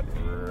that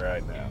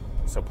right now.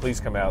 So please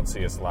come out and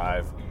see us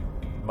live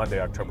Monday,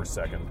 October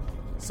 2nd.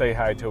 Say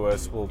hi to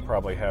us. We'll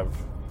probably have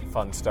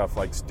fun stuff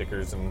like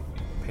stickers and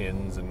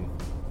pins and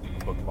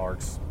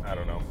bookmarks. I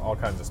don't know, all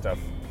kinds of stuff.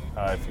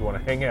 If you want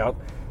to hang out,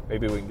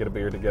 maybe we can get a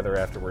beer together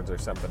afterwards or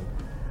something.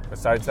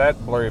 Besides that,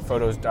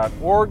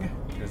 blurryphotos.org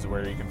is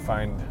where you can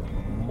find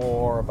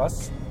more of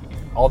us.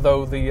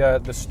 Although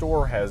the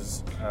store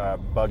has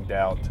bugged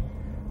out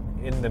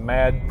in the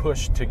mad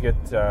push to get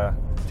the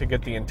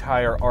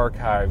entire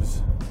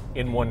archives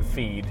in one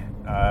feed,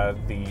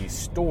 the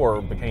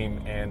store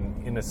became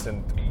an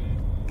innocent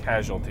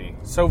casualty.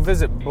 So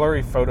visit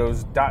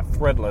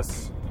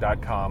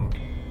blurryphotos.threadless.com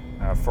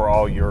for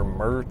all your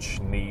merch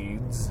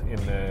needs in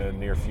the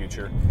near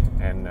future,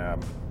 and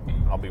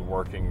I'll be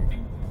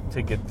working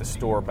to get the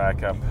store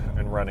back up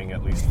and running,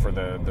 at least for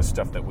the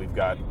stuff that we've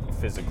got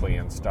physically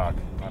in stock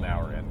on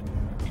our end.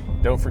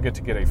 Don't forget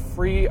to get a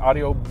free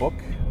audio book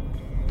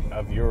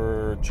of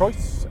your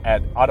choice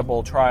at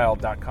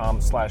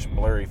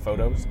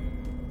audibletrial.com/blurryphotos.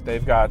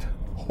 They've got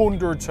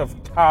hundreds of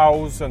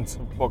thousands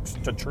of books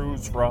to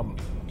choose from.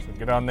 So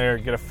get on there,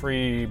 get a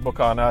free book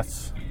on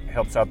us. It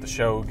helps out the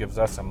show, gives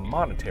us a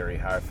monetary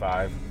high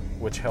five,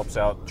 which helps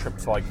out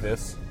trips like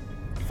this.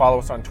 Follow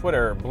us on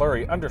Twitter,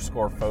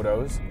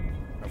 blurry_photos.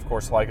 Of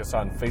course, like us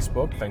on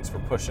Facebook. Thanks for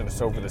pushing us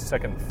over the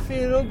second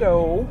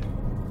Fildo.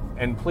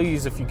 And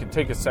please, if you could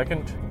take a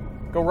second,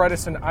 go write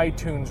us an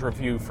iTunes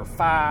review for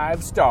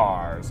 5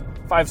 stars.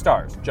 5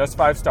 stars, just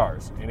 5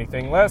 stars.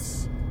 Anything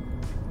less,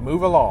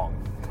 move along.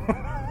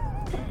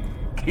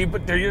 Keep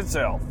it to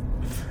yourself.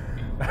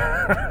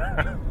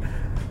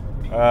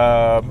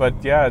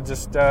 But yeah,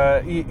 just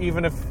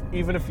even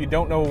if you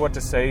don't know what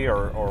to say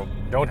or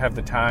don't have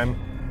the time,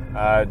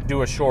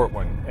 do a short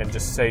one and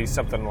just say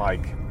something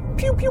like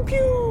pew pew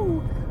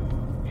pew.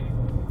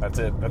 That's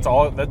it. That's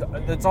all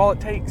it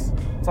takes.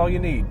 That's all you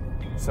need.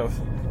 So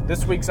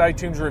this week's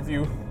iTunes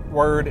review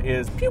word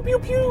is pew pew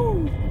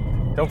pew.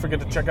 Don't forget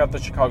to check out the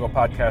Chicago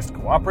Podcast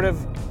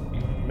Cooperative.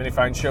 Many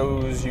fine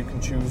shows you can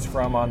choose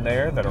from on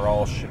there that are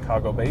all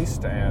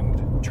Chicago-based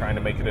and trying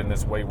to make it in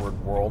this wayward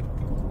world.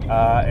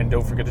 And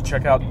don't forget to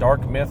check out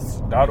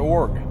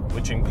darkmyths.org,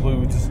 which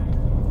includes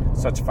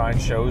such fine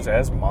shows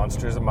as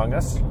Monsters Among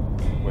Us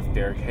with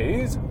Derek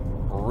Hayes,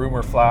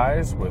 Rumor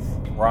Flies with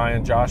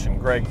Ryan, Josh, and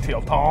Greg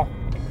Tilton,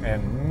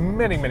 and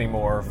many, many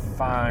more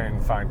fine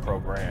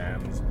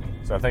programs.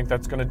 So I think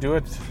that's going to do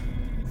it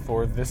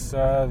for this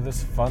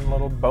fun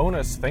little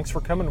bonus. Thanks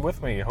for coming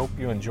with me. Hope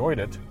you enjoyed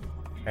it.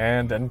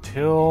 And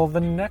until the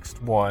next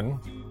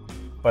one,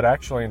 but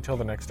actually until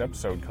the next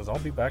episode, because I'll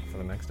be back for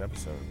the next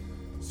episode.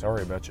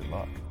 Sorry about your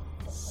luck,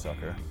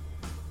 sucker.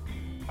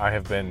 I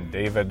have been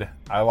David.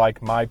 I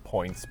like my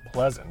points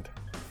pleasant.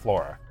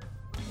 Flora.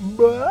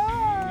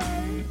 Bye.